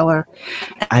power.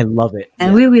 I love it.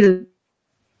 And we will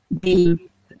be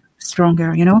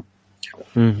stronger,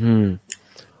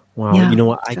 Wow. Yeah, you know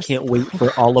what? I can't wait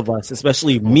for all of us,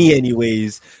 especially me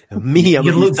anyways. Me, I'm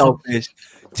really selfish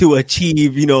to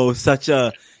achieve, such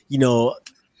a,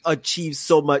 achieve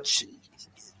so much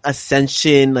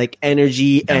ascension, like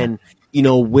energy and,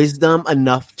 wisdom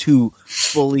enough to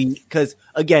fully, because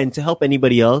again, to help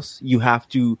anybody else, you have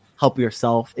to help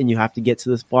yourself and you have to get to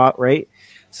the spot, right?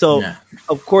 So,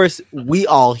 of course, we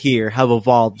all here have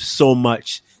evolved so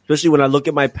much. Especially when I look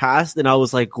at my past and I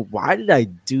was like, why did I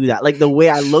do that? Like the way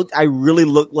I looked, I really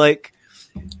looked like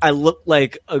a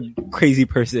crazy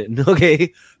person.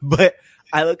 Okay. But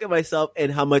I look at myself and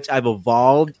how much I've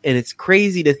evolved, and it's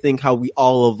crazy to think how we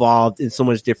all evolved in so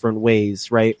much different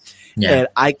ways. Right. Yeah. And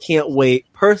I can't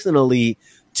wait personally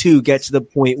to get to the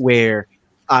point where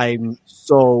I'm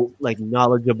so like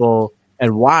knowledgeable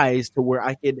and wise to where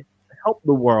I can help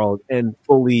the world and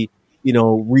fully,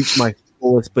 reach my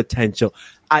fullest potential.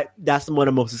 That's what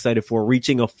I'm most excited for,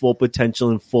 reaching a full potential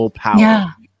and full power.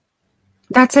 Yeah.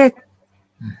 That's it.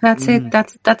 That's it.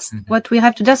 That's what we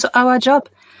have to do. That's our job.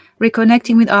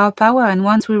 Reconnecting with our power. And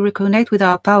once we reconnect with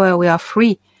our power, we are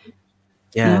free.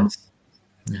 Yes.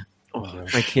 Yeah. Oh,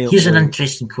 I can't Here's wait. an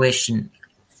interesting question.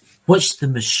 What's the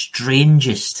most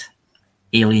strangest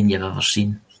alien you've ever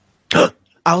seen?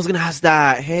 I was going to ask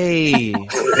that. Hey.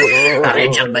 I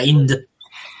read your mind.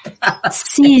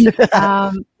 Seen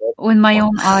with my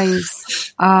own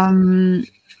eyes.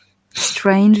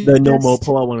 Strange. The no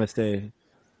mopo, I want to say.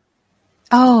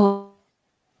 Oh,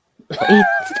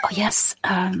 yes.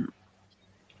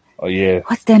 Oh yeah.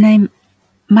 What's their name?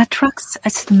 Matrax.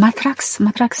 It's the Matrax.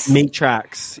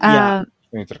 Matrax. Yeah.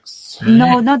 Matrix.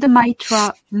 No, not the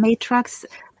Matrax.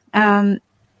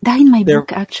 They're in my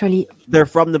book actually. They're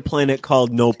from the planet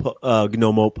called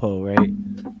Gnomopo, right?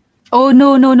 Oh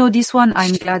no! This one,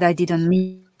 I'm glad I didn't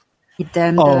meet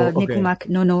them. Oh, the okay. Nekumak.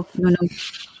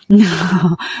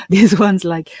 No. This one's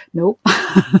like no.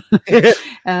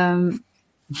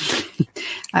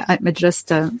 I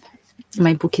just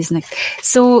my book is next.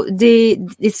 So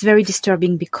it's very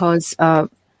disturbing because I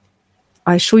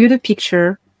show you the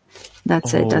picture.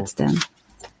 That's it. That's them.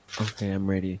 Okay, I'm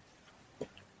ready.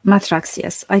 Matrax.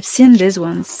 Yes, I've seen these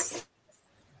ones.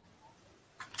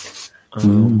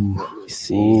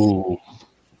 See. Ooh.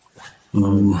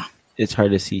 It's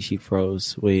hard to see. She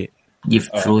froze. Wait. You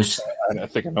froze. I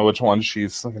think I know which one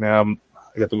she's looking at. I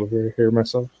got to look here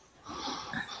myself.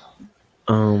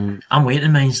 I'm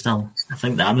waiting mine still. I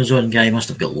think the Amazon guy must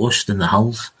have got lost in the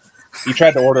hills. He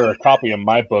tried to order a copy of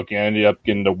my book and ended up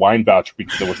getting the wine voucher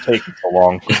because it was taking so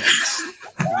long.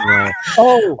 Yeah.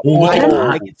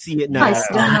 I can see it now.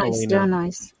 They're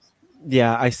nice.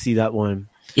 Yeah, I see that one.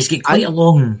 It's got quite a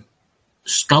long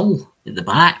skull at the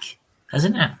back,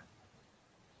 hasn't it?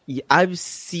 I've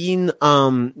seen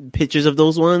pictures of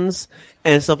those ones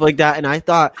and stuff like that, and I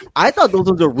thought those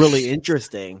ones were really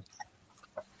interesting.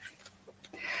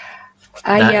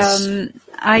 I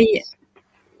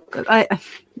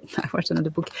watched another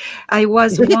book. I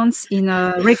was once in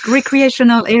a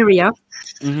recreational area,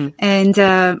 and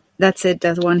that's it.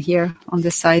 There's one here on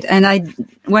the side. And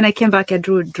when I came back, I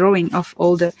drew a drawing of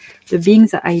all the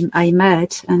beings I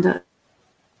met, and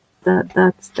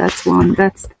that's one.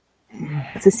 That's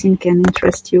a scene can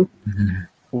interest you.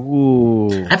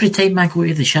 Ooh! Every time I go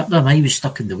to the ship, I was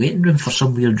stuck in the waiting room for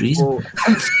some weird reason.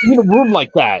 In a room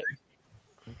like that.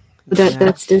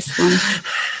 That's this one.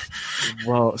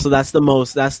 Well, so that's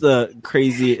the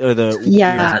crazy or the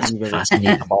That's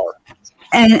fascinating.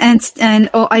 And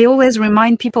I always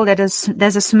remind people that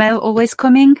there's a smell always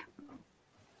coming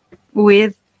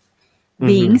with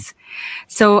beings.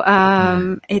 So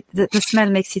the smell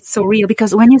makes it so real,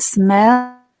 because when you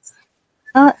smell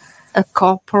a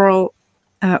corporal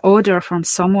odor from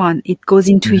someone, it goes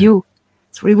into you.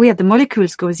 It's really weird. The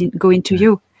molecules go into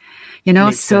you. You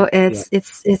know, so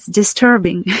it's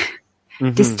disturbing,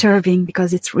 disturbing,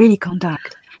 because it's really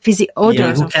contact.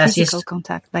 Odors of physical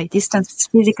contact. By distance, it's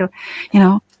physical. You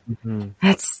know, There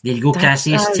you go,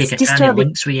 Cassius. Take a can of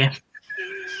links with you.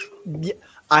 Yeah,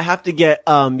 I have to get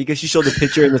because you showed the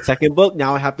picture in the second book.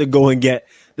 Now I have to go and get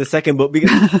the second book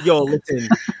because listen,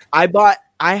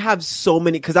 I have so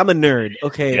many because I'm a nerd.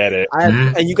 Okay, get it.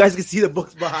 And you guys can see the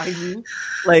books behind me.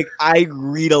 Like I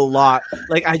read a lot.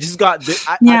 Like I just got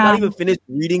I'm not even finished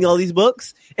reading all these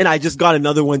books, and I just got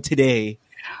another one today.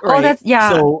 Right?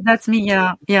 Oh, that's me.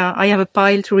 Yeah. I have a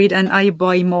pile to read, and I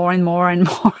buy more and more and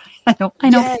more. I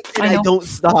know. I don't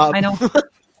stop. I know.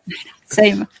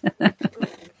 Same.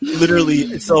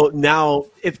 Literally. So now,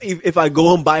 if I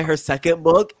go and buy her second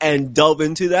book and delve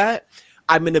into that,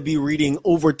 I'm gonna be reading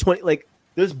over 20. Like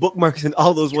there's bookmarks in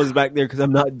all those ones back there because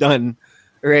I'm not done.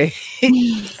 Right.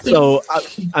 So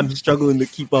I'm struggling to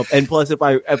keep up. And plus, if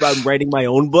I'm writing my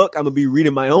own book, I'm gonna be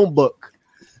reading my own book.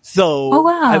 So oh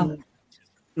wow.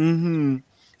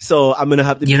 So I'm gonna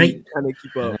have to kind of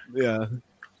keep up. Yeah.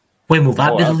 When will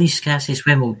that be released, Cassius?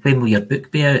 When will your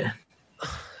book be out?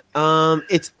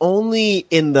 It's only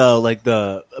in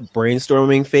the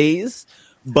brainstorming phase,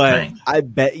 but I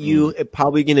bet you it's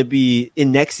probably gonna be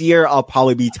in next year. I'll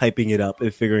probably be typing it up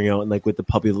and figuring out like with the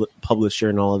publisher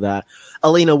and all of that.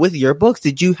 Elena, with your books,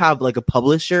 did you have like a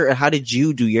publisher, or how did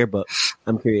you do your books?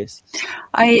 I'm curious.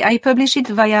 I publish it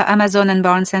via Amazon and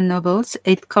Barnes and Nobles.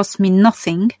 It cost me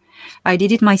nothing. I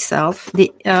did it myself.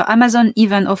 The Amazon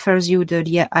even offers you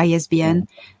the ISBN.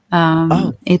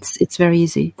 It's very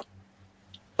easy.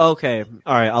 Okay,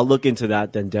 all right. I'll look into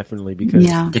that then, definitely, because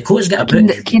Dakota's got a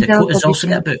book. Dakota's also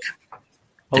got a book.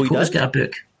 Oh, Dakota's got a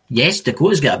book. Yes,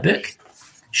 Dakota's got a book.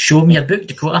 Show me your book,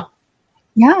 Dakota.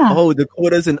 Yeah. Oh,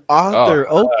 Dakota's an author.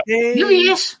 Okay.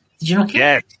 Yes. Did you not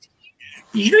care? Yes.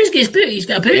 Did you know he's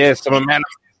got a book? Yes, I'm a man.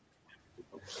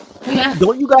 Yeah.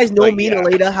 Don't you guys know me and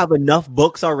Aleda have enough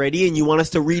books already, and you want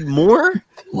us to read more?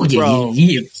 Oh, you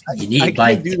need to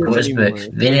buy Dakota's book.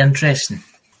 Very interesting.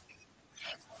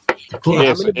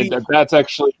 Yes, that's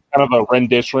actually kind of a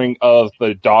rendition of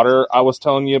the daughter I was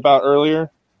telling you about earlier.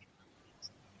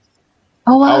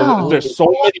 Oh wow! There's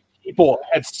so many people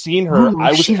had seen her.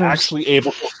 I was actually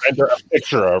able to render a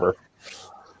picture of her.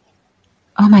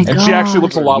 Oh my god! And she actually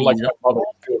looks a lot like my mother.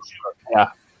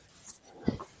 Yeah.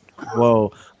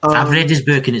 Whoa! I've read this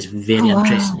book and it's very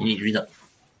interesting. You need to read it.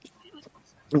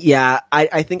 Yeah,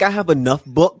 I think I have enough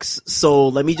books, so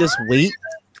let me just wait,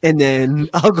 and then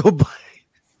I'll go buy.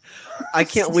 I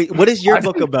can't wait. What is your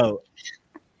book about?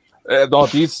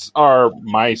 These are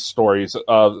my stories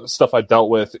of stuff I dealt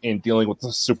with in dealing with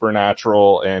the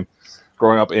supernatural and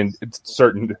growing up in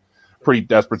certain pretty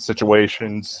desperate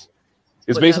situations.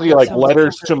 It's basically like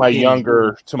letters to my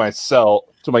younger self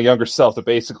to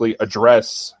basically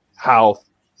address how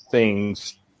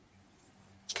things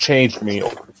changed me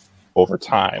over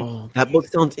time. Oh, that book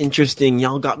sounds interesting.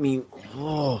 Y'all got me.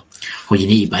 Oh, well, you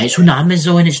need to buy it on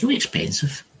Amazon. It's not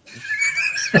expensive.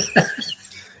 This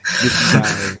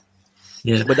guy.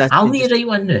 Yeah, but I'll need the right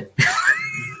one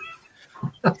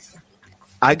now.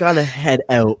 I gotta head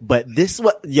out, but this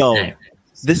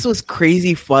was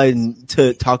crazy fun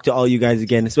to talk to all you guys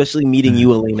again, especially meeting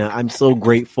you, Elena. I'm so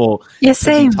grateful. Yeah,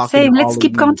 same. Let's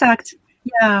keep contact.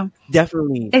 Yeah,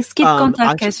 definitely. Let's keep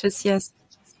contact, Cassius. Yes.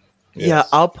 Yeah,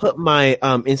 I'll put my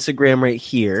Instagram right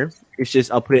here. It's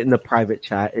just I'll put it in the private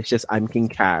chat. It's just I'm King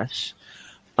Cash.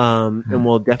 And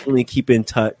we'll definitely keep in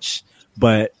touch.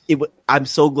 But I'm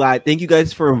so glad. Thank you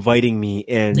guys for inviting me.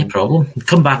 And no problem.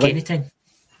 Come back anytime.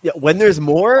 Yeah, when there's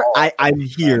more, I'm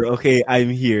here. Okay, I'm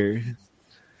here.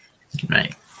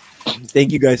 Right.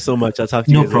 Thank you guys so much. I'll talk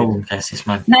to you No guys problem, later. Cassius,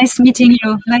 man. Nice meeting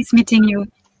you. Nice meeting you.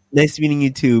 Nice meeting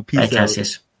you too. Bye, Peace out.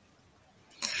 Cassius.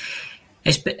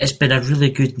 It's been a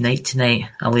really good night tonight,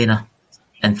 Elena,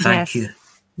 and thank you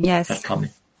Yes. for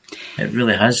coming. It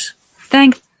really has.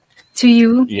 Thanks to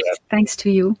you. Yeah. Thanks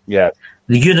to you. Yeah.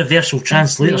 The universal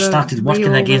translator started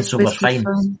working again, so we're fine.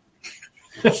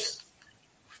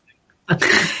 Of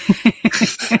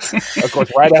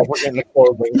course, right after we're in the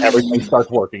closing, everything starts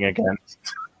working again.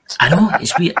 I know,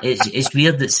 it's weird. It's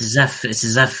weird. It's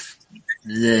as if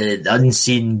the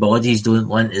unseen bodies don't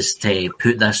want us to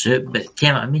put this out, but you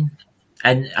know what I mean?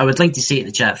 And I would like to say to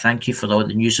the chat, thank you for all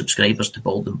the new subscribers to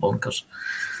Bald and Bonkers.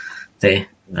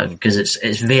 Because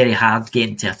it's very hard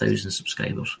getting to 1,000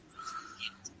 subscribers.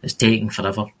 It's taking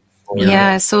forever. You know?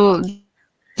 Yeah, so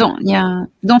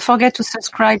don't forget to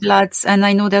subscribe, lads. And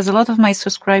I know there's a lot of my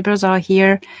subscribers are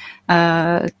here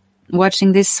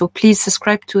watching this, so please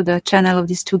subscribe to the channel of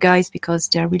these two guys because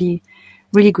they're really,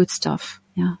 really good stuff.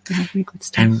 Yeah, they have really good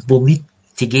stuff. And we'll need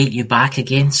to get you back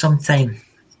again sometime.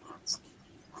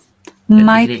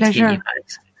 My pleasure.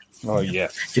 Oh, yeah.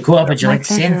 Dakota, would you My like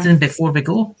to say pleasure. anything before we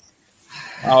go?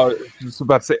 I was just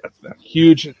about to say a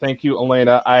huge thank you,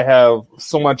 Elena. I have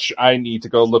so much I need to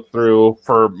go look through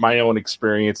for my own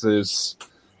experiences.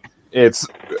 It's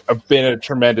been a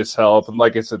tremendous help. And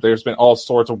like I said, there's been all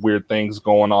sorts of weird things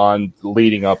going on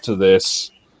leading up to this.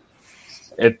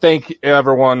 And thank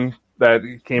everyone that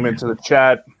came into the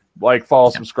chat. Like,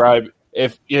 follow, subscribe.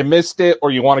 If you missed it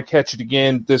or you want to catch it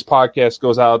again, this podcast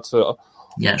goes out to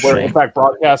we're in fact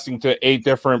broadcasting to 8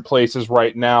 different places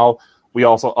right now. We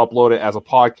also upload it as a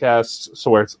podcast,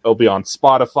 so it'll be on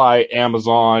Spotify,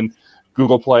 Amazon,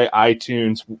 Google Play,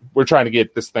 iTunes. We're trying to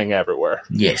get this thing everywhere.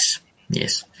 Yes.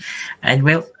 And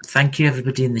well, thank you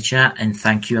everybody in the chat, and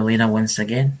thank you, Elena, once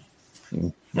again.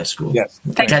 Let's go. Yes.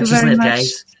 Thank Catch you you very later, much.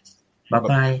 guys.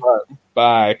 Bye-bye.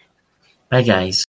 Bye. Bye, guys.